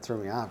thing kind of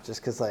threw me off,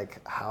 just because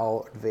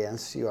how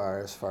advanced you are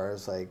as far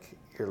as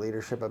your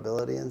leadership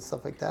ability and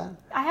stuff like that.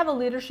 I have a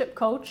leadership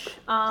coach.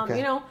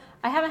 Okay.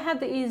 I haven't had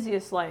the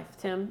easiest life,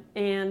 Tim,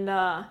 and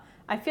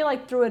I feel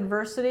like through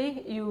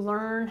adversity you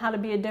learn how to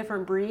be a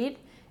different breed.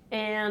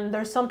 And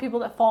there's some people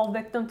that fall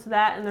victim to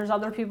that, and there's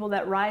other people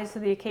that rise to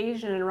the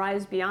occasion and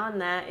rise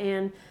beyond that.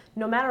 And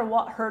no matter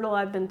what hurdle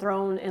I've been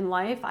thrown in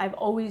life, I've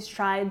always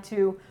tried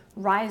to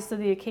rise to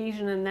the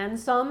occasion and then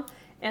some.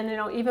 And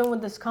even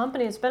with this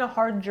company, it's been a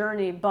hard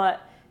journey,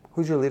 but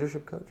who's your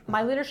leadership coach?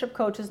 My leadership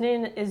coach, his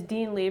name is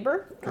Dean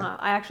Lieber. Okay.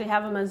 I actually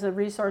have him as a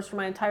resource for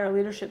my entire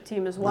leadership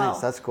team as well. Nice,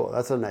 that's cool.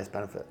 That's a nice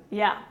benefit.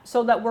 Yeah,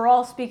 so that we're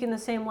all speaking the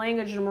same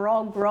language and we're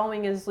all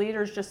growing as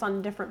leaders, just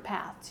on different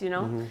paths,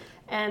 Mm-hmm.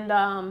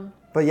 And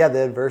but yeah,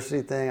 the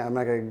adversity thing, I'm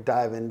not going to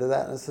dive into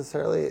that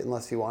necessarily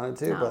unless you wanted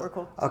to. No, but we're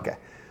cool. Okay,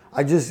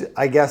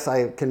 I guess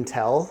I can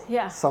tell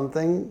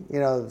something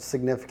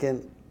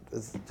significant.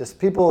 It's just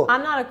people.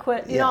 I'm not a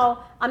quit.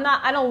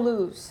 I don't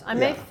lose. I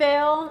may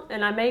fail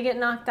and I may get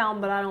knocked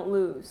down, but I don't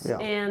lose. Yeah.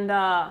 And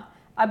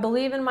I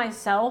believe in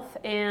myself,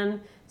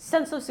 and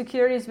sense of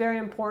security is very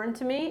important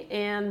to me.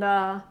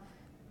 And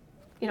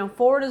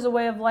forward is a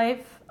way of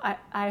life.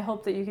 I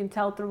hope that you can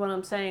tell through what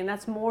I'm saying.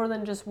 That's more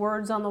than just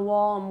words on the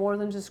wall, and more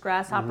than just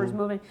grasshoppers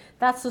moving.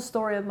 That's the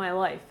story of my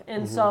life.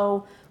 And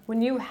so when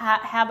you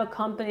have a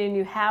company and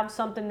you have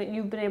something that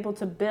you've been able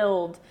to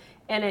build,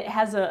 and it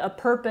has a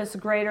purpose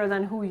greater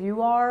than who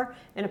you are,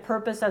 and a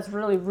purpose that's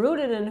really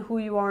rooted in who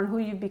you are and who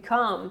you've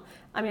become.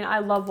 I mean, I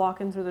love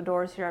walking through the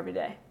doors here every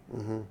day.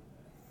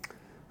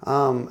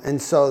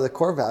 And so the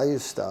core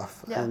values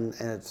stuff, and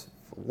it's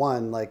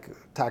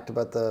talked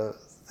about the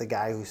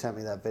guy who sent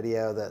me that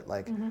video that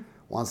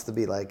wants to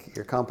be like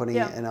your company,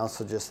 and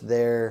also just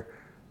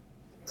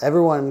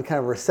everyone kind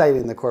of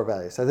reciting the core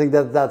values. I think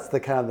that's the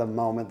kind of the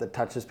moment that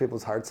touches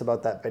people's hearts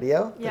about that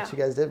video that you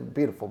guys did.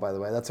 Beautiful, by the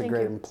way. That's a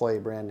great employee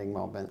branding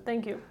moment.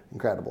 Thank you.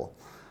 Incredible.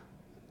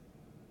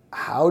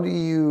 How do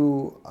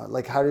you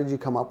how did you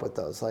come up with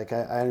those? I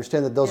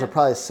understand that those are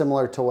probably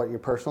similar to what your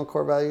personal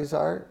core values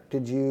are.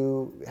 Did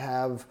you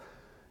go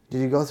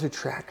through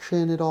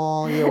Traction at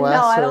all? EOS,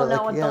 no, I don't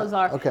know what those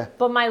are. Okay.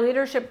 But my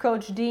leadership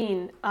coach,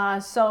 Dean,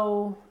 this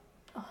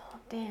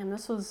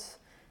was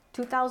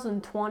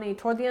 2020,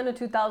 toward the end of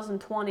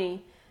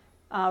 2020,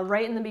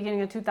 right in the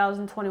beginning of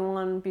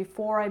 2021,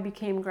 before I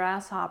became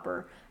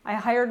Grasshopper, I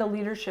hired a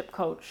leadership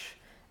coach.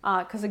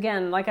 Because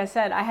again, like I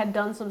said, I had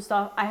done some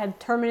stuff. I had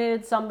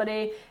terminated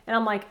somebody, and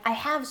I'm like, I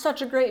have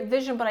such a great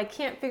vision, but I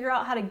can't figure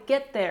out how to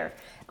get there.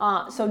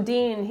 So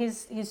Dean,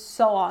 he's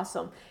so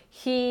awesome.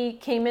 He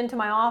came into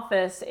my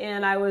office,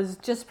 and I was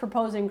just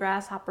proposing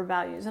Grasshopper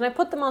values, and I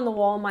put them on the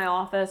wall in my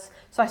office.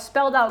 So I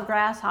spelled out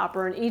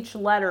Grasshopper, and each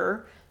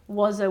letter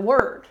was a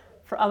word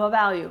of a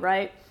value,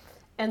 right?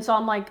 And so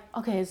I'm like,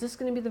 okay, is this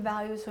going to be the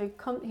value? So he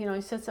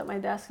sits at my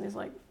desk, and he's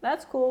like,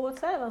 that's cool.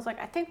 What's that? And I was like,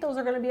 I think those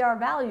are going to be our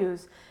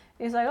values.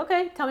 He's like,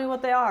 okay, tell me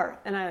what they are.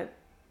 And I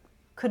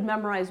could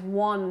memorize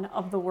one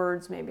of the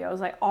words maybe. I was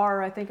like,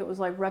 I think it was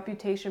like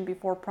reputation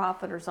before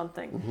profit or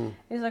something.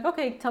 He's like,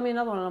 okay, tell me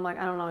another one. And I'm like,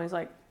 I don't know. He's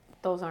like,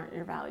 those aren't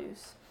your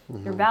values.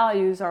 Your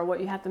values are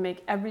what you have to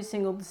make every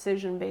single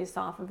decision based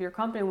off of your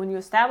company. When you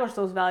establish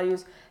those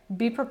values,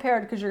 be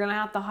prepared because you're going to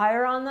have to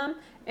hire on them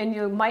and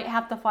you might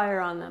have to fire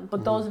on them.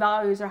 But those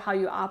values are how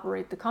you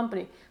operate the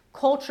company.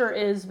 Culture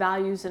is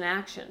values in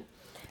action.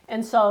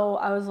 And so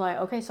I was like,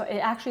 okay, so it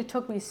actually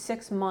took me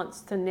 6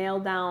 months to nail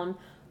down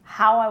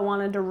how I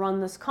wanted to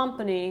run this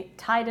company,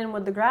 tied in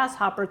with the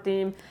Grasshopper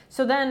theme.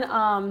 So then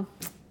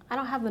I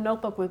don't have the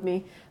notebook with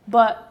me,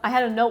 but I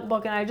had a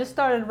notebook and I just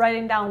started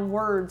writing down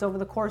words over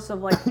the course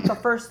of like the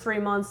first 3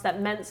 months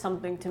that meant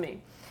something to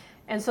me.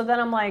 And so then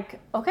I'm like,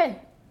 okay,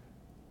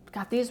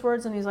 got these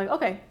words. And he's like,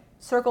 okay,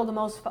 circle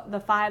the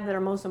 5 that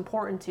are most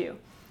important to you.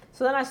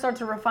 So then I start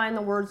to refine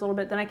the words a little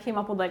bit. Then I came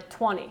up with like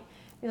 20.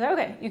 He's like,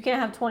 okay, you can't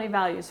have 20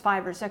 values,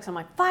 5 or 6. I'm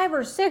like, 5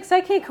 or 6?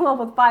 I can't come up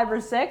with 5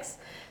 or 6.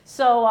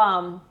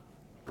 So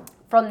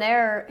from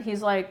there,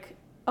 he's like,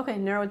 okay,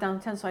 narrow it down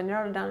to 10. So I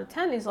narrowed it down to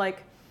 10. He's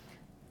like,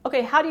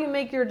 okay, how do you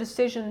make your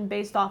decision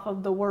based off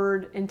of the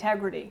word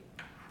integrity?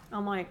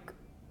 I'm like,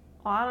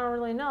 well, I don't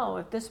really know.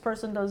 If this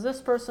person does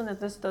this person, if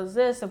this does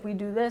this, if we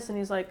do this. And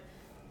he's like,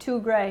 too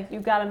gray.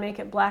 You've got to make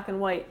it black and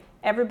white.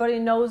 Everybody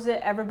knows it.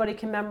 Everybody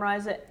can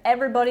memorize it.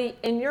 Everybody,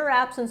 in your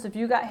absence, if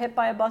you got hit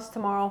by a bus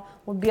tomorrow,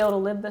 will be able to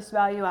live this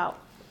value out.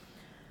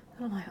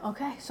 And I'm like,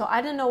 okay. So I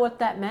didn't know what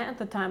that meant at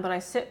the time, but I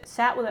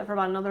sat with it for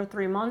about another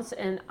 3 months,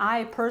 and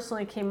I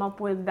personally came up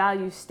with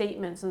value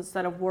statements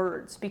instead of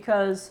words.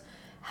 Because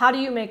how do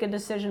you make a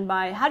decision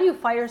how do you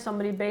fire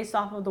somebody based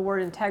off of the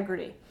word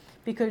integrity?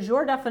 Because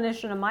your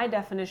definition and my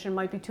definition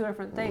might be 2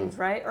 different things,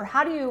 right? Or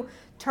how do you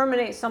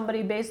terminate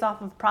somebody based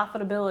off of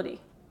profitability?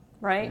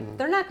 Right?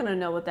 They're not going to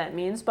know what that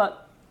means,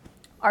 but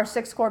our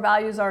 6 core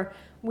values are: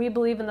 we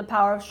believe in the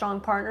power of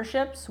strong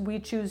partnerships, we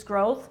choose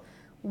growth,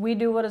 we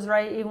do what is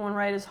right even when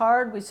right is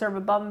hard, we serve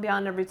above and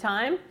beyond every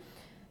time,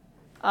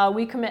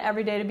 we commit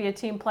every day to be a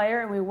team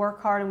player, and we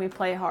work hard and we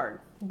play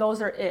hard.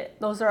 Those are it.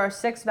 Those are our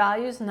 6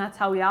 values, and that's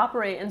how we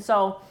operate. And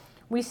so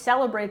we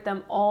celebrate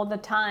them all the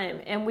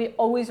time, and we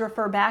always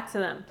refer back to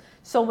them.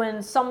 So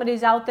when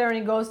somebody's out there and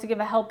he goes to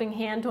give a helping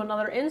hand to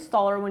another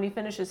installer when he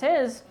finishes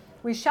his,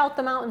 we shout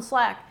them out in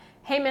Slack.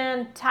 Hey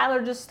man,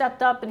 Tyler just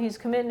stepped up and he's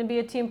committing to be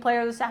a team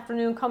player this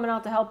afternoon, coming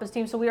out to help his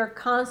team. So we are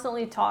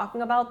constantly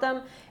talking about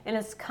them, and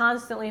it's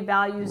constantly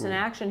values in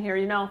action here.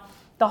 You know,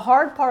 the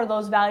hard part of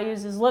those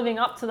values is living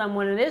up to them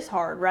when it is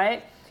hard,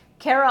 right?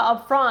 Kara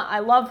up front, I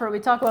love her. We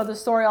talk about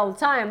this story all the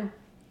time.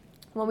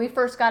 When we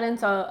first got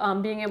into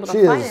being able to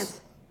finance.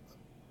 Is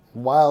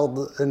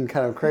wild and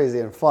kind of crazy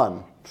and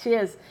fun. She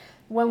is.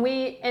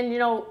 And you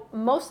know,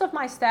 most of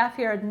my staff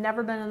here had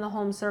never been in the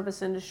home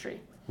service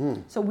industry.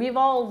 So we've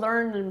all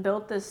learned and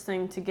built this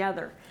thing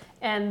together.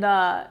 And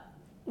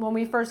when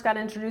we first got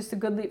introduced to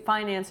Good Leap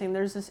Financing,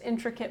 there's this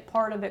intricate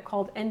part of it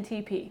called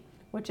NTP,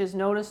 which is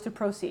Notice to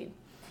Proceed.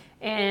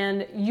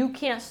 And you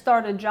can't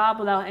start a job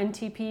without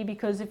NTP,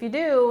 because if you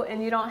do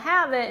and you don't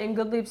have it and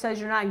Good Leap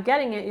says you're not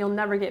getting it, you'll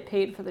never get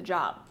paid for the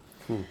job.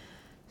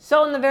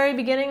 So in the very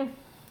beginning,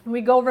 we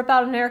go rip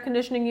out an air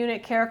conditioning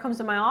unit. Kara comes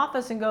to my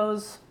office and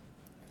goes,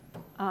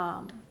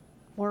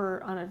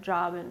 we're on a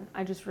job and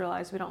I just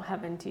realized we don't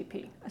have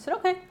NTP. I said,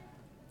 okay.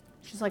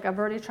 She's like, I've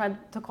already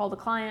tried to call the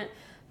client.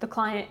 The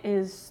client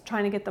is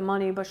trying to get the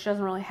money, but she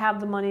doesn't really have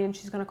the money, and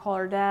she's going to call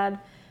her dad.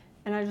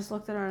 And I just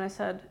looked at her and I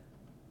said,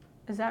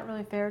 is that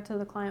really fair to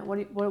the client?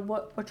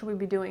 What should we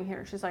be doing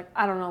here? She's like,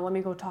 I don't know. Let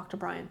me go talk to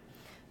Brian.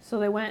 So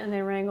they went and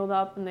they wrangled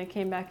up and they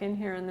came back in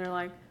here and they're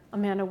like,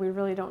 Amanda, we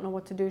really don't know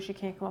what to do. She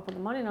can't come up with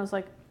the money. And I was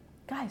like,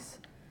 guys,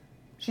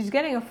 she's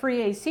getting a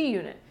free AC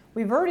unit.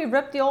 We've already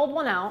ripped the old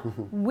one out.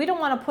 We don't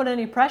want to put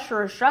any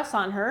pressure or stress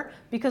on her,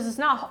 because it's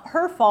not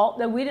her fault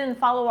that we didn't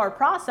follow our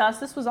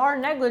process. This was our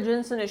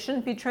negligence and it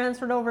shouldn't be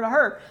transferred over to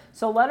her.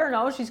 So let her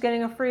know she's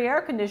getting a free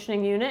air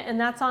conditioning unit, and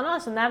that's on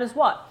us. And that is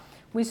what?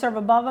 We serve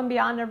above and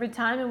beyond every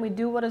time, and we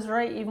do what is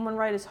right even when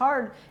right is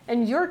hard.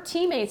 And your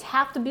teammates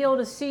have to be able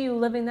to see you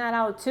living that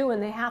out too,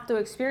 and they have to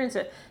experience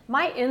it.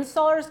 My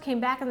installers came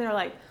back and they're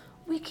like,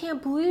 we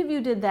can't believe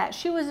you did that.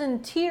 She was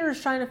in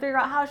tears trying to figure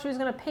out how she was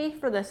going to pay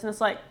for this. And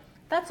it's like,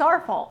 that's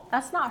our fault.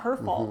 That's not her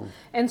fault.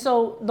 And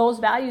so those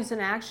values in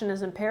action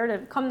is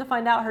imperative. Come to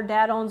find out, her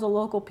dad owns a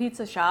local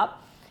pizza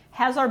shop,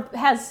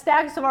 has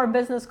stacks of our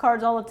business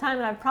cards all the time,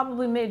 and I've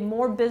probably made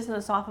more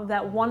business off of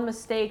that one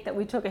mistake that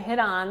we took a hit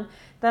on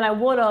than I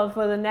would have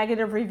with a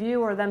negative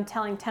review or them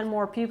telling 10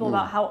 more people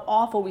about how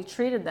awful we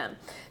treated them.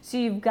 So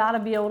you've got to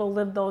be able to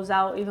live those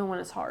out even when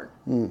it's hard.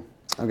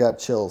 I've got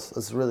chills.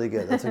 That's really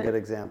good. That's a good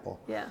example.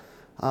 Yeah.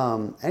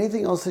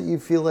 Anything else that you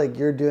feel like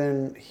you're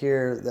doing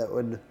here that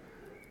would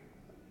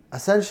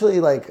essentially,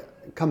 like,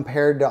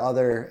 compared to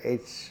other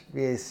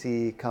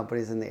HVAC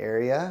companies in the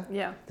area,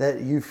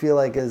 that you feel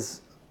like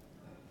is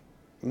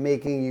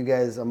making you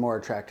guys a more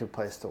attractive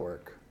place to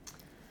work?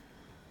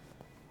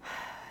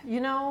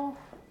 You know,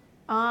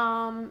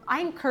 I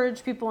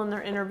encourage people in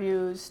their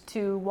interviews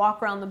to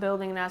walk around the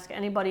building and ask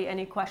anybody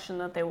any question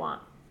that they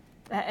want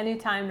at any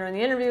time during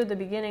the interview, the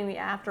beginning, the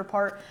after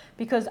part,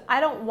 because I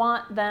don't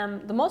want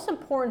them. The most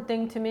important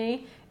thing to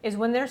me is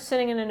when they're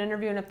sitting in an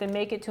interview, and if they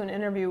make it to an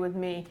interview with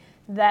me,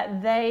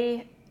 that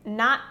they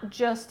not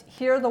just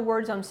hear the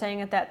words I'm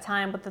saying at that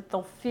time, but that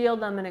they'll feel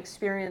them and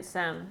experience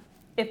them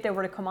if they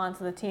were to come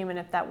onto the team and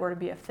if that were to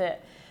be a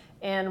fit.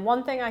 And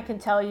one thing I can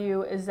tell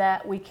you is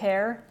that we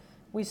care,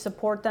 we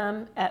support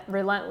them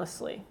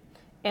relentlessly,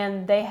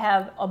 and they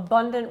have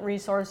abundant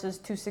resources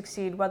to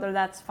succeed, whether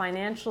that's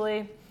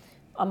financially,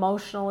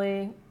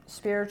 emotionally,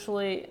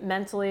 spiritually,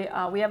 mentally.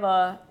 We have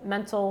a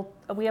mental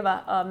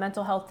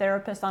health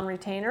therapist on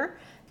retainer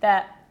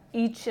that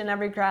each and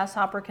every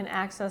Grasshopper can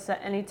access at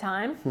any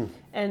time.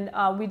 And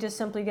we just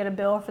simply get a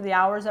bill for the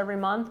hours every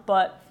month,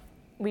 but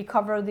we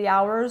cover the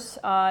hours.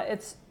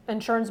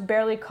 Insurance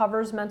barely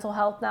covers mental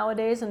health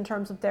nowadays in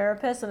terms of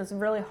therapists, and it's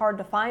really hard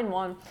to find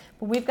one.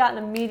 But we've got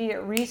an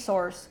immediate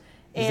resource.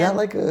 Is that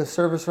like a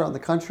service around the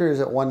country, or is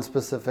it one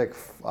specific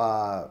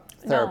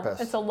therapist? No,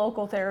 it's a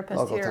local therapist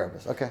local here.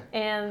 Therapist, okay.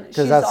 And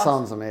because that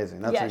sounds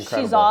amazing. That's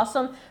incredible. She's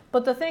awesome.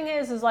 But the thing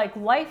is like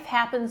life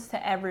happens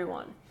to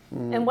everyone.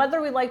 And whether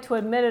we like to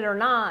admit it or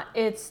not,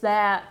 it's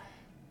that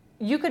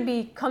you could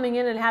be coming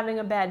in and having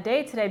a bad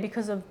day today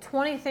because of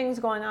 20 things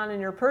going on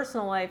in your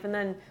personal life, and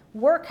then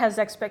work has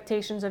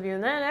expectations of you,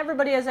 and then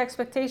everybody has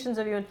expectations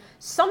of you, and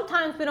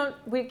sometimes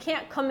we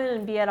can't come in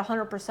and be at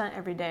 100%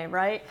 every day,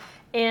 right?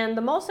 And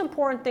the most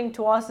important thing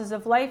to us is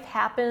if life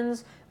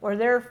happens or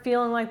they're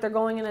feeling like they're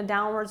going in a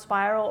downward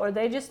spiral or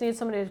they just need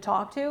somebody to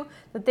talk to,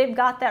 that they've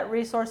got that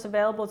resource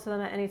available to them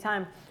at any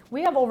time.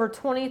 We have over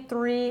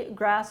 23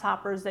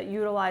 Grasshoppers that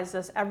utilize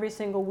this every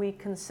single week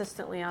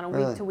consistently on a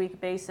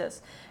week-to-week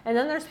basis. And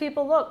then there's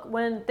people, look,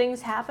 when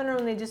things happen or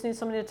when they just need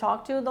somebody to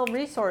talk to,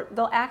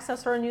 they'll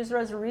access her and use her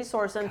as a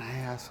resource. And can I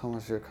ask how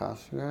much it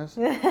costs you guys?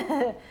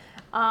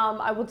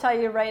 I will tell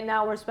you right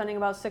now, we're spending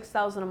about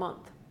 $6,000 a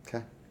month.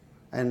 Okay.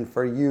 And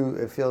for you,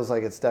 it feels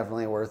like it's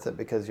definitely worth it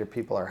because your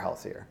people are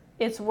healthier.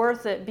 It's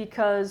worth it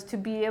because to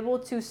be able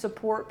to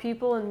support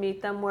people and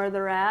meet them where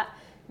they're at,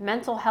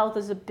 mental health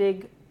is a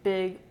big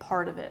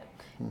part of it.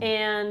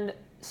 And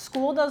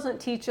school doesn't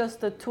teach us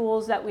the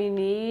tools that we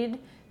need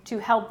to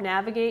help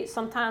navigate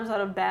sometimes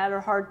out of bad or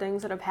hard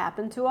things that have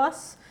happened to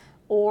us,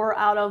 or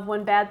out of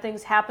when bad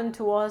things happen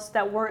to us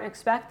that weren't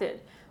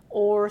expected,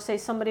 or say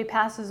somebody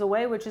passes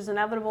away, which is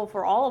inevitable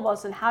for all of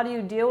us. And how do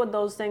you deal with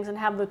those things and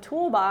have the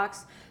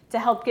toolbox to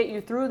help get you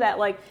through that?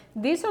 Like,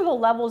 these are the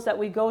levels that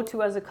we go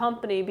to as a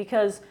company,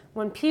 because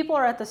when people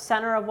are at the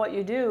center of what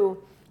you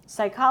do,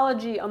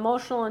 psychology,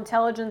 emotional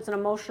intelligence, and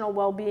emotional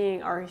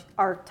well-being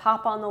are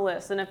top on the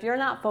list. And if you're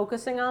not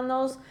focusing on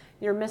those,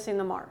 you're missing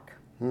the mark.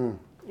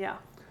 Yeah.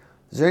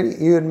 Is there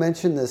you had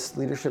mentioned this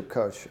leadership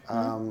coach.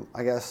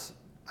 I guess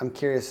I'm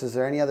curious, is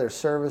there any other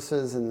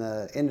services in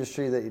the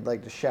industry that you'd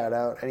like to shout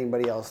out?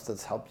 Anybody else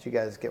that's helped you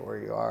guys get where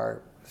you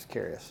are? Just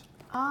curious.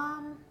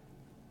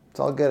 It's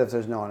all good if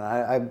there's no one.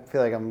 I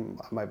feel like I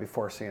might be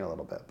forcing it a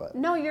little bit, but.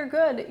 No, you're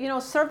good. You know,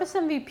 Service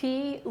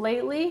MVP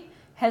lately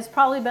has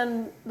probably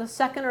been the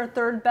second or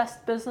third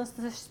best business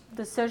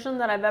decision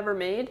that I've ever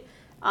made.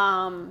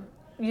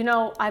 You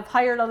know, I've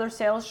hired other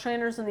sales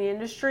trainers in the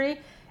industry,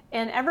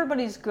 and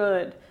everybody's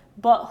good.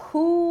 But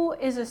who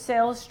is a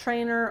sales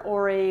trainer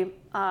or a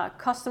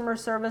customer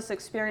service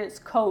experience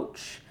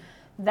coach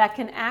that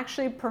can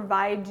actually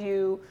provide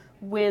you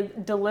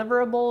with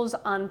deliverables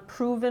on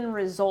proven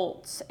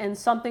results and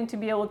something to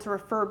be able to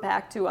refer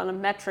back to on a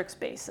metrics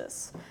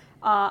basis?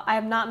 I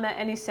have not met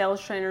any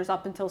sales trainers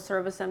up until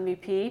Service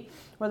MVP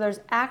where there's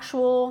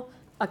actual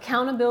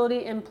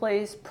accountability in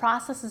place,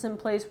 processes in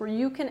place where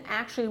you can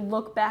actually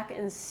look back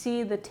and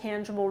see the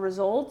tangible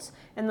results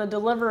and the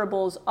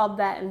deliverables of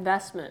that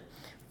investment.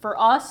 For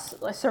us,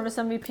 like Service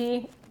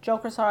MVP,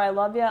 Joker, sorry, I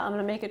love you. I'm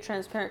going to make it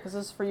transparent because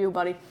this is for you,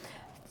 buddy.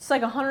 It's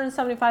like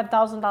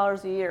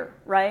 $175,000 a year,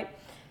 right?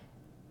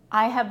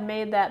 I have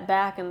made that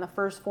back in the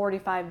first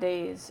 45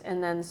 days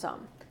and then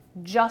some,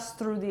 just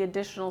through the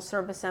additional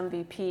Service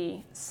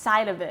MVP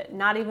side of it,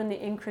 not even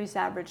the increased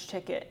average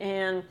ticket.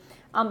 And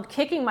I'm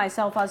kicking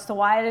myself as to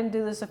why I didn't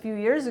do this a few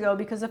years ago,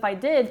 because if I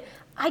did,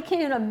 I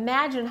can't even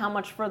imagine how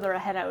much further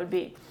ahead I would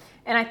be.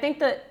 And I think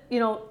that, you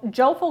know,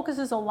 Joe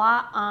focuses a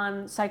lot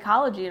on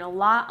psychology and a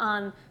lot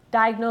on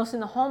diagnosing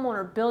the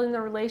homeowner, building the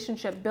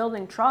relationship,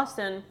 building trust.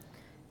 And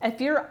if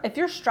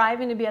you're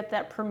striving to be at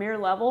that premier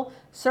level,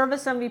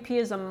 Service MVP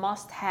is a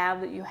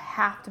must-have that you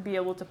have to be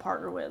able to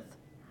partner with.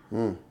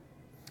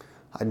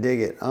 I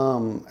dig it.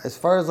 As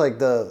far as like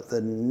the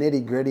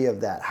nitty gritty of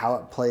that, how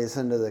it plays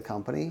into the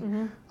company,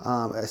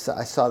 I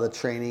saw the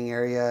training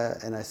area,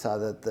 and I saw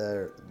that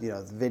the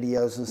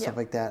videos and stuff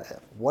like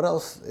that. What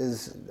else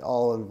is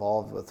all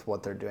involved with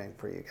what they're doing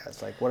for you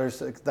guys? Like, what are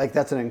like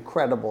that's an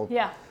incredible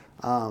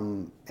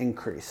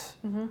increase.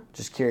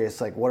 Just curious,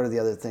 like what are the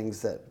other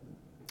things that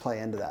play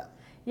into that?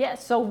 Yeah,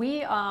 so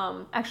we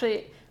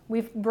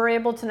we're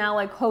able to now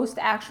like host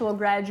actual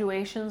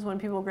graduations when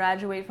people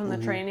graduate from the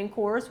training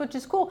course, which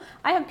is cool.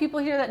 I have people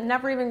here that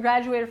never even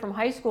graduated from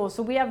high school.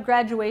 So we have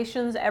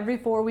graduations every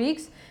 4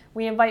 weeks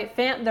We invite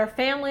their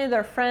family,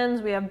 their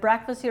friends. We have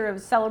breakfast here. We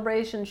have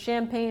celebration,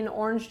 champagne,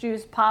 orange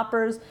juice,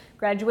 poppers,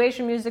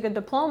 graduation music, a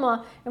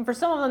diploma. And for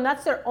some of them,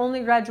 that's their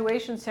only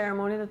graduation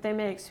ceremony that they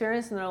may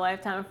experience in their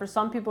lifetime. And for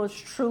some people, it's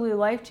truly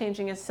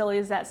life-changing, as silly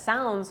as that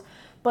sounds.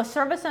 But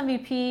Service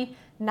MVP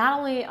not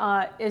only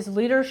is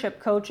leadership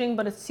coaching,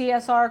 but it's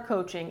CSR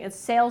coaching, it's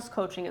sales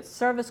coaching, it's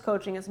service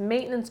coaching, it's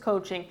maintenance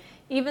coaching.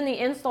 Even the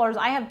installers,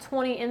 I have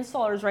 20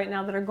 installers right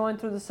now that are going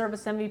through the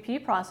Service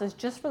MVP process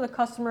just for the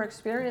customer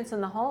experience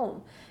in the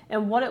home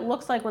and what it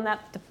looks like when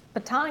that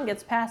baton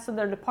gets passed to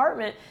their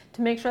department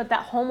to make sure that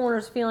that homeowner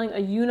is feeling a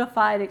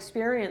unified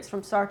experience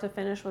from start to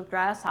finish with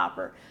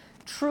Grasshopper.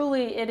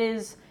 Truly, it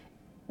is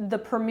the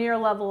premier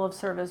level of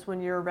service when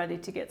you're ready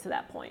to get to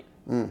that point.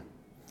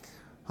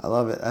 I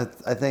love it.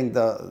 I think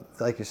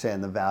like you're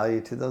saying, the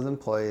value to those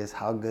employees,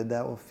 how good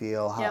that will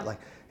feel. How like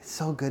it's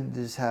so good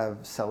to just have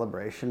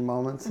celebration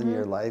moments in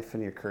your life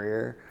and your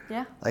career.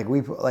 Yeah. Like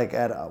we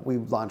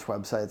launch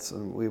websites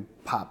and we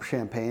pop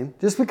champagne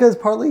just because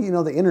partly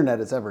the internet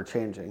is ever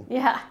changing.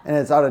 Yeah. And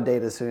it's out of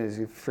date as soon as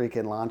you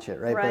freaking launch it,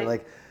 right? But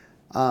like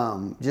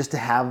just to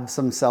have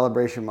some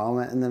celebration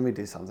moment, and then we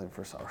do something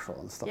for social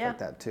and stuff like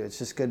that too. It's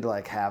just good to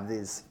like have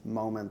these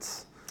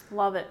moments.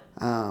 Love it.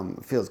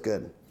 It feels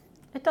good.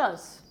 It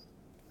does.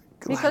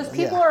 Because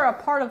people are a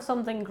part of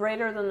something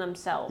greater than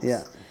themselves.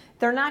 Yeah.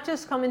 They're not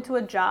just coming to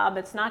a job.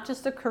 It's not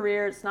just a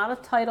career. It's not a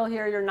title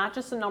here. You're not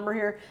just a number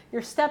here.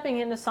 You're stepping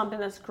into something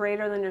that's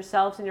greater than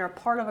yourselves, and you're a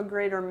part of a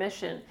greater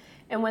mission.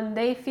 And when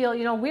they feel,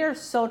 we are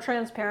so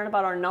transparent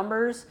about our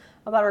numbers,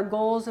 about our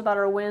goals, about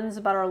our wins,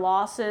 about our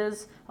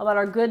losses, about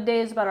our good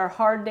days, about our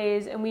hard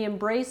days, and we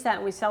embrace that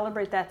and we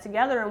celebrate that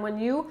together. And when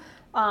you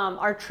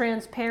are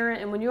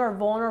transparent and when you are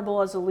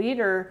vulnerable as a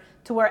leader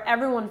to where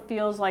everyone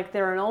feels like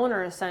they're an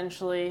owner,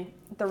 essentially,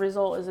 the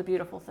result is a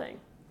beautiful thing.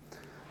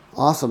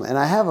 Awesome. And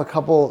I have a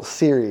couple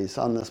series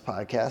on this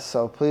podcast,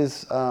 so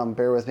please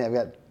bear with me. I've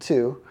got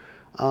two.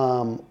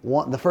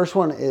 The first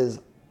one is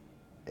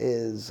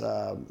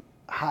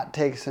hot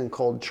takes and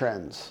cold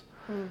trends.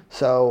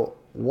 So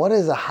what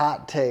is a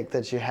hot take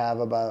that you have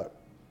about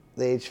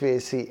the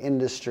HVAC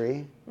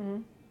industry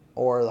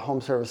or the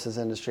home services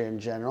industry in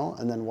general?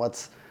 And then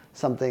what's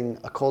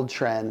a cold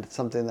trend,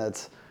 something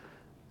that's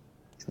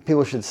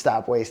people should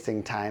stop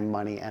wasting time,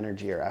 money,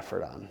 energy, or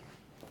effort on?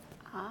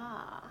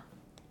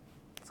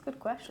 That's a good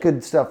question.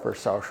 Good stuff for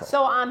social.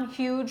 So I'm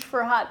huge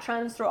for hot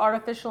trends through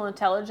artificial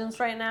intelligence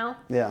right now.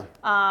 Yeah.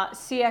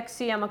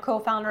 CXC, I'm a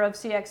co-founder of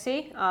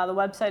CXC. The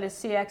website is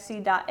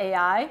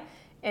cxc.ai.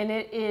 And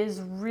it is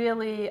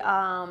really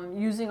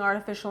using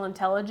artificial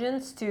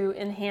intelligence to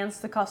enhance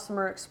the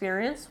customer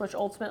experience, which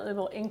ultimately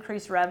will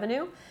increase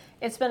revenue.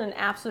 It's been an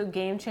absolute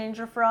game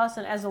changer for us.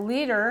 And as a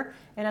leader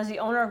and as the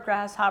owner of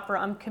Grasshopper,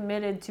 I'm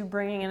committed to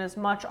bringing in as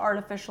much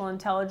artificial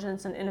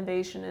intelligence and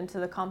innovation into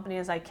the company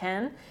as I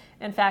can.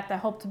 In fact, I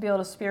hope to be able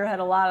to spearhead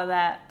a lot of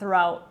that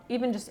throughout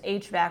even just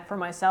HVAC for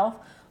myself.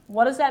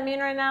 What does that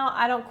mean right now?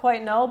 I don't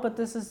quite know, but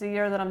this is the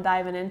year that I'm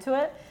diving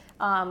into it.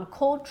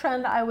 Cold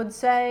trend, I would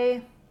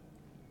say...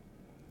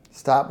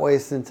 Stop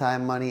wasting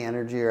time, money,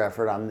 energy, or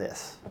effort on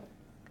this.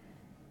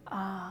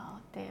 Oh,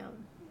 damn.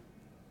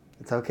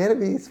 It's okay to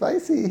be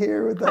spicy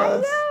here with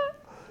us.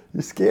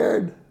 You're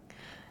scared.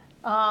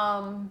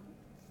 I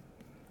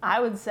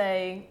would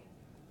say,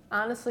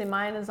 honestly,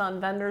 mine is on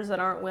vendors that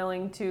aren't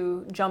willing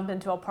to jump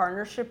into a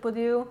partnership with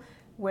you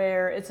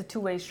where it's a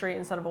two-way street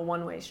instead of a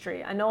one-way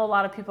street. I know a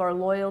lot of people are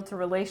loyal to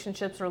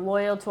relationships or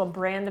loyal to a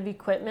brand of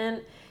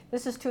equipment.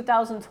 This is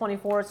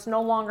 2024. It's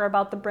no longer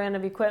about the brand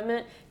of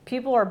equipment.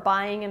 People are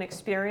buying an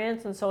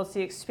experience, and so it's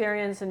the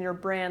experience and your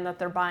brand that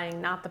they're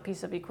buying, not the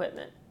piece of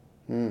equipment.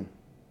 I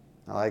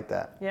like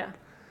that. Yeah.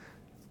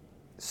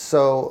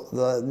 So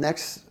the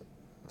next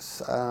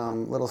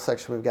little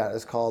section we've got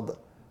is called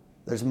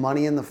There's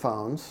Money in the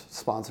Phones,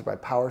 sponsored by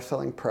Power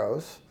Selling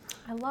Pros.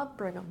 I love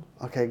Brigham.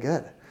 Okay,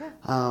 good.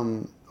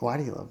 Yeah. Why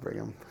do you love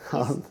Brigham?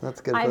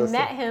 That's good. I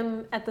met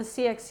him at the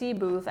CXC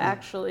booth,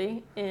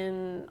 actually,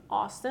 in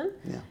Austin.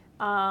 Yeah.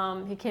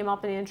 He came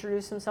up and he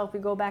introduced himself. We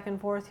go back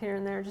and forth here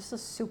and there. Just a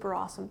super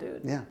awesome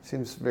dude. Yeah,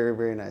 seems very,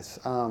 very nice.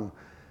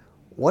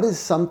 What is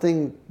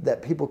something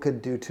that people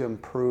could do to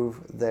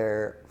improve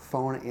their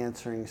phone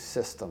answering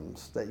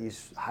systems that you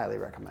highly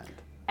recommend?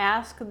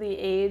 Ask the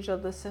age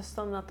of the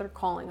system that they're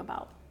calling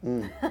about.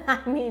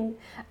 I mean,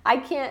 I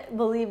can't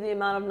believe the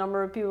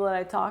number of people that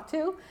I talk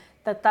to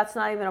that's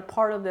not even a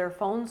part of their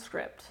phone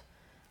script.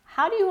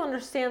 How do you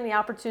understand the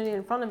opportunity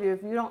in front of you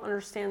if you don't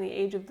understand the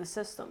age of the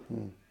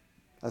system?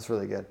 That's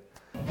really good.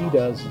 What he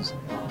does is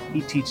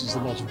he teaches the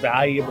most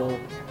valuable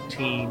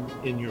team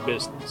in your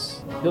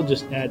business. He'll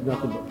just add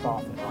nothing but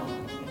profit.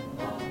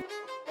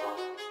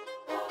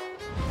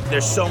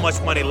 There's so much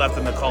money left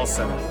in the call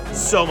center.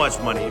 So much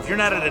money. If you're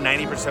not at a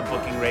 90%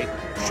 booking rate,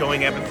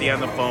 showing empathy on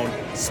the phone,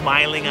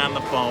 smiling on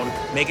the phone,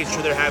 making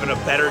sure they're having a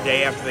better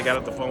day after they got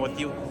off the phone with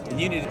you, then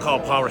you need to call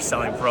Power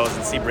Selling Pros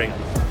and see Brigham.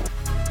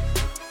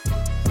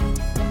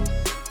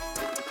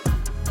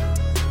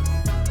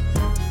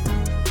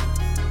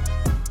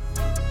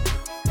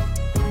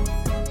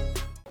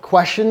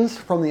 questions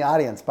from the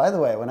audience. By the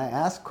way, when I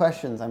ask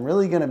questions, I'm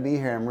really going to be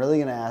here. I'm really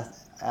going to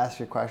ask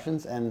your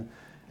questions. And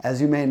as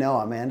you may know,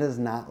 Amanda's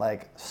not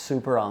like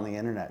super on the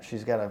internet.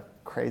 She's got a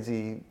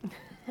crazy,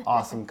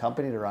 awesome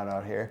company to run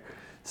out here.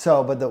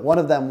 So, but one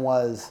of them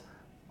was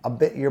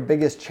your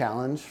biggest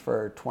challenge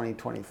for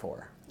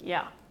 2024.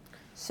 Yeah.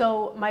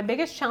 So my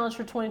biggest challenge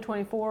for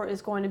 2024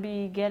 is going to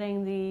be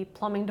getting the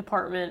plumbing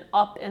department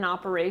up and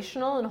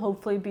operational, and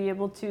hopefully be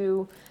able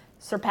to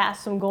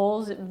surpass some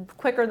goals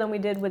quicker than we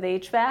did with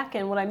HVAC.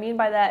 And what I mean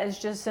by that is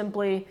just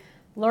simply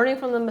learning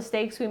from the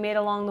mistakes we made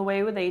along the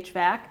way with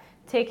HVAC,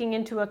 taking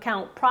into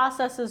account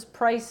processes,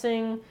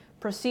 pricing,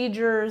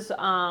 procedures,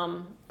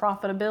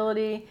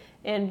 profitability,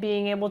 and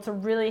being able to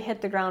really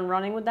hit the ground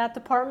running with that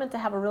department, to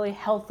have a really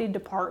healthy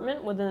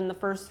department within the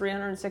first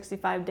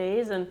 365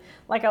 days. And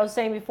like I was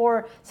saying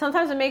before,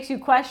 sometimes it makes you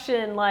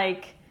question,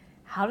 like,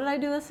 how did I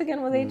do this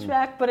again with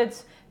HVAC? But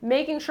it's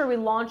making sure we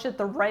launch it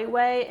the right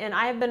way. And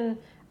I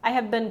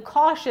have been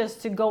cautious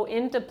to go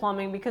into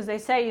plumbing, because they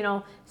say, you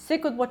know,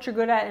 stick with what you're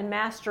good at and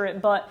master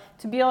it. But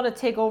to be able to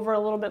take over a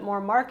little bit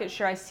more market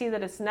share, I see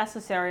that it's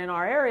necessary in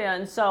our area.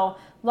 And so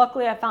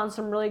luckily I found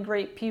some really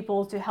great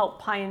people to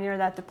help pioneer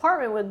that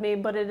department with me.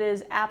 But it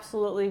is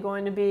absolutely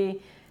going to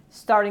be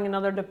starting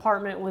another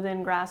department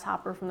within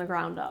Grasshopper from the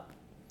ground up.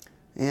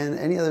 And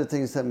any other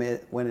things that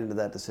went into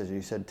that decision?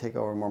 You said take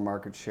over more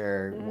market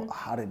share.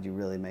 How did you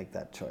really make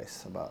that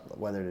choice about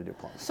whether to do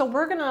plumbing?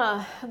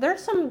 So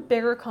there's some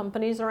bigger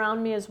companies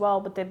around me as well,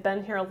 but they've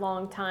been here a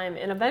long time.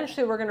 And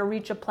eventually we're going to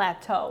reach a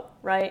plateau,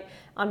 right,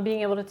 on being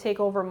able to take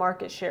over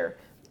market share.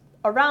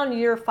 Around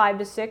year 5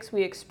 to 6,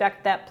 we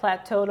expect that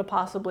plateau to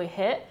possibly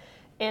hit.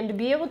 And to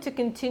be able to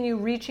continue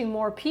reaching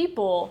more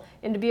people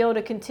and to be able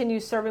to continue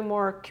serving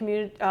more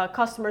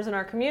customers in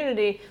our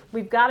community,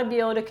 we've got to be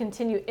able to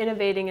continue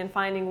innovating and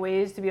finding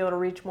ways to be able to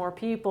reach more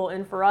people.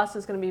 And for us,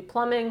 it's going to be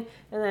plumbing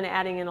and then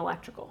adding in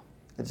electrical.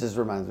 It just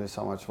reminds me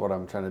so much of what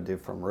I'm trying to do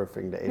from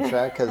roofing to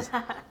HVAC,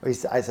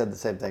 because I said the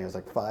same thing. It was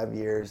like 5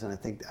 years, and I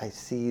think I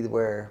see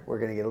where we're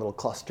going to get a little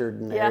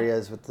clustered in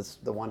areas with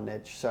the one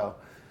niche. So,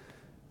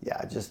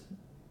 yeah, just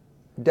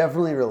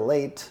definitely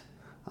relate.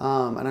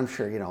 And I'm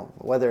sure, you know,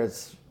 whether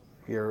it's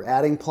you're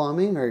adding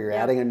plumbing or you're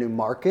adding a new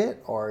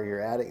market or you're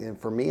adding, and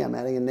for me, I'm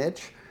adding a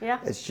niche. Yeah.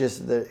 It's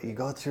just that you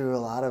go through a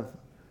lot of,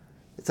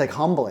 it's like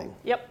humbling.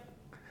 Yep.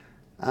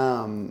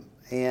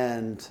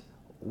 And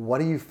what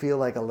do you feel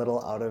like a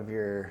little out of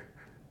your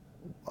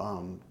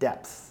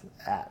depth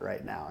at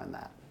right now in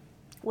that?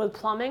 With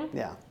plumbing?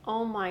 Yeah.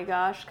 Oh my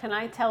gosh. Can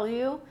I tell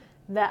you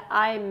that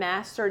I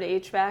mastered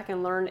HVAC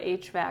and learned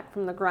HVAC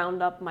from the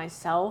ground up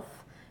myself?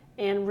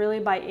 And really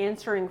by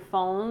answering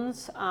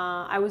phones,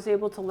 I was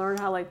able to learn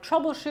how to like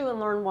troubleshoot and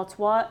learn what's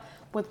what.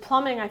 With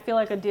plumbing, I feel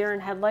like a deer in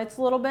headlights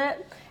a little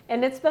bit.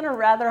 And it's been a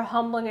rather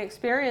humbling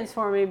experience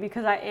for me,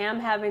 because I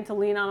am having to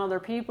lean on other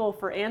people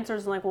for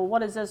answers. And like, well,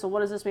 what is this? Or what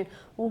does this mean?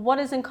 Well, what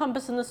is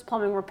encompassed in this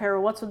plumbing repair?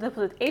 Or what's with this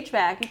with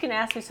HVAC? You can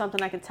ask me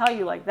something, I can tell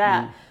you like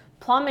that.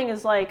 Plumbing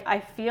is like, I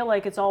feel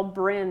like it's all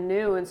brand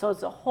new. And so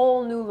it's a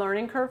whole new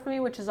learning curve for me,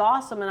 which is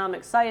awesome. And I'm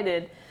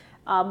excited.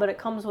 But it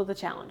comes with a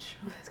challenge.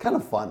 It's kind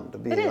of fun to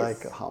be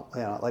like, you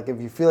know, like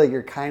if you feel like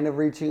you're kind of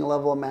reaching a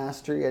level of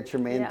mastery at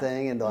your main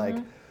thing, and to like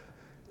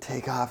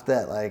take off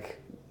that like,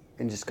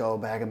 and just go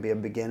back and be a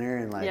beginner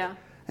and like,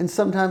 and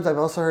sometimes I've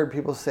also heard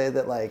people say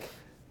that like,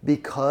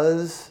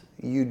 because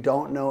you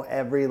don't know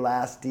every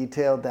last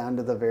detail down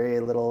to the very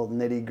little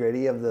nitty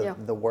gritty of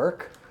the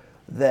work,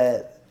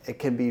 that it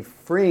can be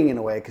freeing in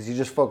a way, because you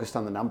just focused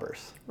on the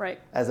numbers. Right.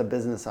 As a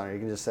business owner, you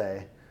can just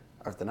say,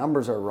 if the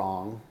numbers are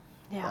wrong,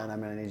 and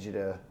I'm going to need you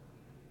to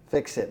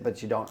fix it,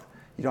 but you don't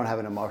have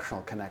an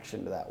emotional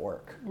connection to that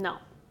work. No,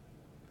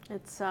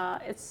 it's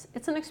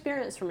an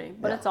experience for me,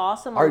 but it's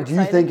awesome. Or do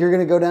you think you're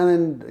going to go down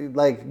and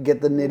like get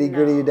the nitty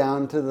gritty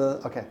down to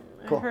the? Okay,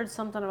 cool. I heard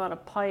something about a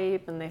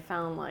pipe, and they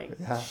found like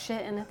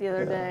shit in it the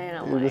other day, and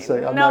I'm You're like, just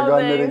like, I'm no not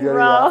going thanks, nitty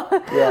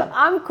bro. Yeah.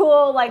 I'm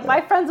cool. Like my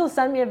friends will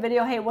send me a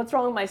video. Hey, what's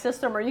wrong with my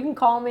system? Or you can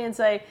call me and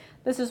say,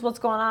 this is what's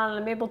going on, and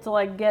I'm able to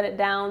like get it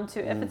down to,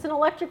 if it's an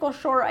electrical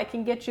short, I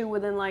can get you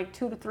within like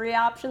 2 to 3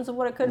 options of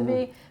what it could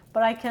be,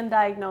 but I can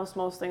diagnose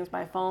most things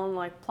by phone.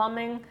 Like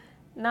plumbing,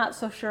 not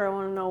so sure. I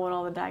want to know what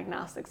all the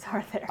diagnostics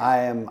are there. I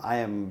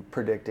am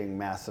predicting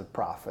massive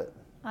profit.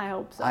 I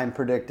hope so. I'm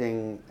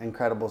predicting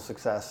incredible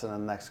success in the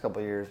next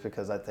couple of years,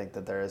 because I think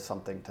that there is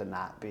something to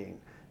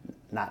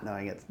not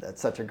knowing it at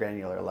such a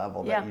granular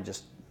level that you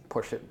just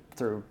push it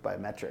through by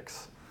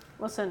metrics.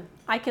 Listen,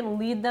 I can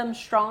lead them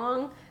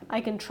strong. I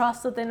can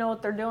trust that they know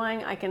what they're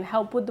doing. I can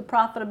help with the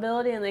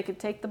profitability, and they can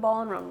take the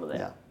ball and run with it.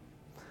 Yeah.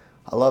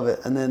 I love it.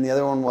 And then the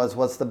other one was,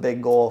 what's the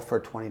big goal for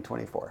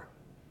 2024?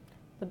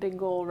 The big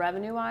goal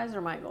revenue-wise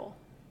or my goal?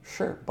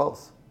 Sure,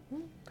 both.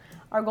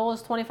 Our goal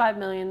is $25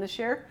 million this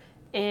year.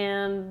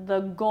 And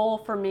the goal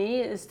for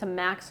me is to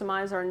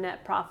maximize our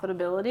net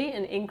profitability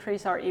and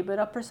increase our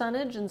EBITDA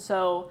percentage. And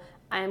so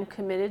I am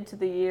committed to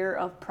the year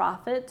of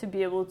profit to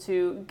be able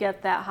to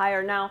get that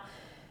higher. Now,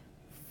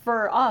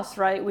 for us,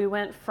 right, we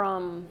went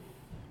from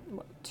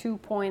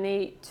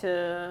 2.8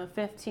 to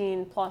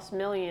 15 plus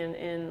million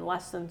in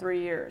less than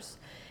 3 years.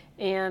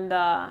 And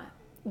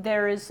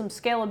there is some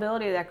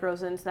scalability that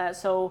grows into that.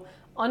 So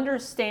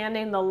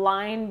understanding the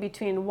line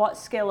between what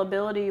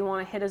scalability you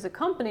want to hit as a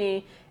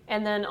company,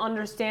 and then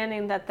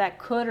understanding that that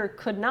could or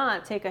could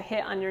not take a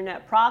hit on your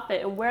net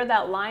profit, and where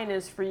that line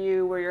is for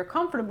you, where you're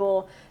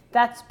comfortable,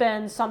 that's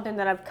been something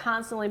that I've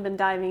constantly been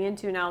diving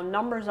into now.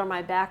 Numbers are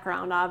my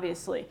background,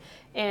 obviously.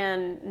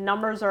 And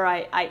numbers are,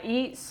 I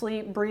eat,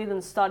 sleep, breathe,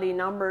 and study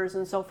numbers.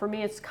 And so for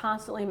me, it's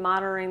constantly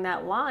monitoring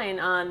that line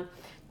on,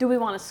 do we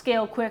want to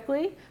scale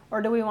quickly,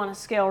 or do we want to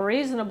scale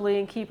reasonably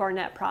and keep our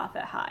net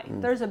profit high?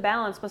 There's a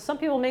balance, but some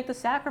people make the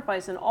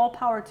sacrifice, and all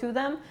power to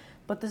them,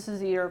 but this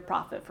is a year of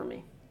profit for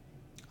me.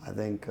 I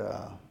think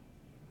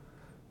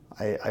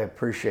I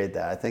appreciate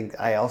that.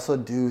 I also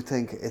do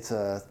think it's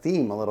a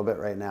theme a little bit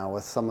right now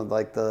with some of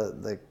like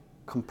the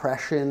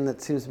compression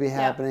that seems to be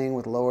happening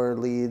with lower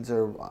leads,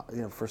 or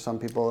for some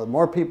people,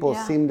 more people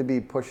seem to be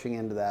pushing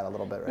into that a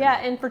little bit right now.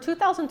 And for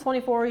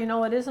 2024,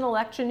 it is an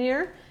election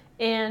year,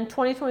 and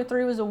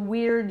 2023 was a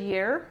weird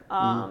year.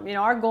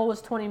 Our goal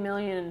was 20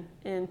 million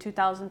in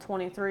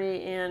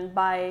 2023, and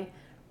by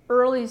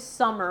early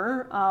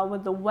summer,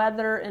 with the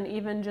weather and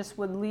even just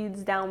with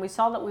leads down, we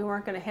saw that we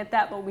weren't going to hit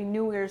that, but we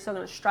knew we were still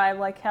going to strive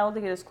like hell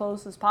to get as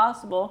close as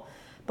possible.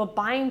 But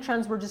buying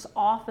trends were just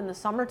off in the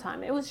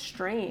summertime. It was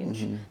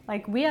strange.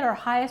 Like, we had our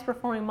highest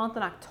performing month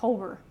in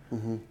October.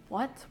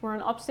 What? We're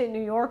in upstate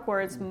New York,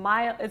 where it's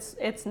mild.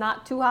 It's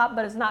not too hot,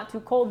 but it's not too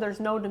cold. There's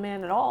no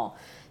demand at all.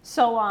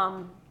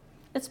 So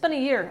it's been a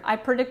year. I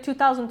predict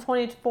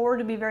 2024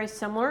 to be very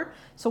similar.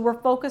 So we're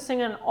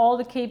focusing on all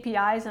the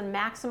KPIs and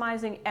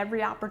maximizing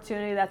every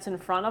opportunity that's in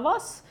front of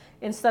us.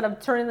 Instead of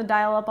turning the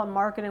dial up on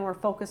marketing, we're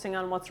focusing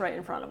on what's right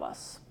in front of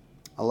us.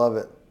 I love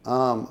it.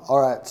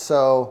 All right,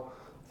 so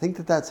I think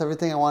that's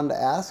everything I wanted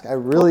to ask. I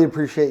really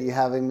appreciate you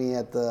having me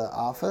at the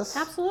office.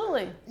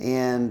 Absolutely.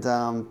 And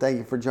thank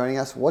you for joining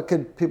us. What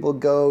could people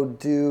go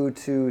do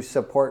to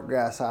support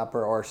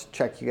Grasshopper or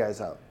check you guys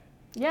out?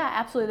 Yeah,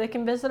 absolutely. They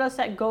can visit us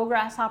at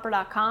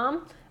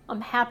gograsshopper.com.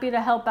 I'm happy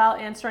to help out,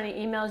 answer any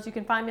emails. You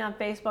can find me on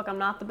Facebook. I'm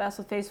not the best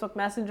with Facebook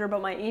Messenger,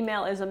 but my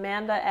email is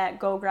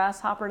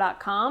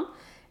amanda@gograsshopper.com.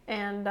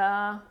 And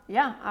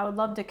I would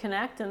love to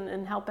connect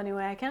and help any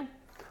way I can.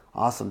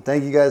 Awesome.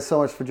 Thank you guys so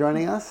much for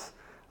joining us.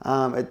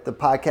 The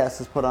podcast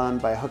is put on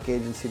by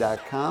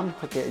hookagency.com,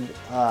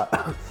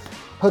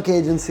 Hook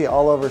Agency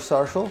all over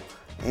social,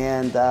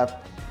 and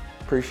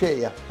appreciate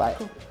you. Bye.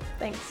 Cool.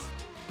 Thanks.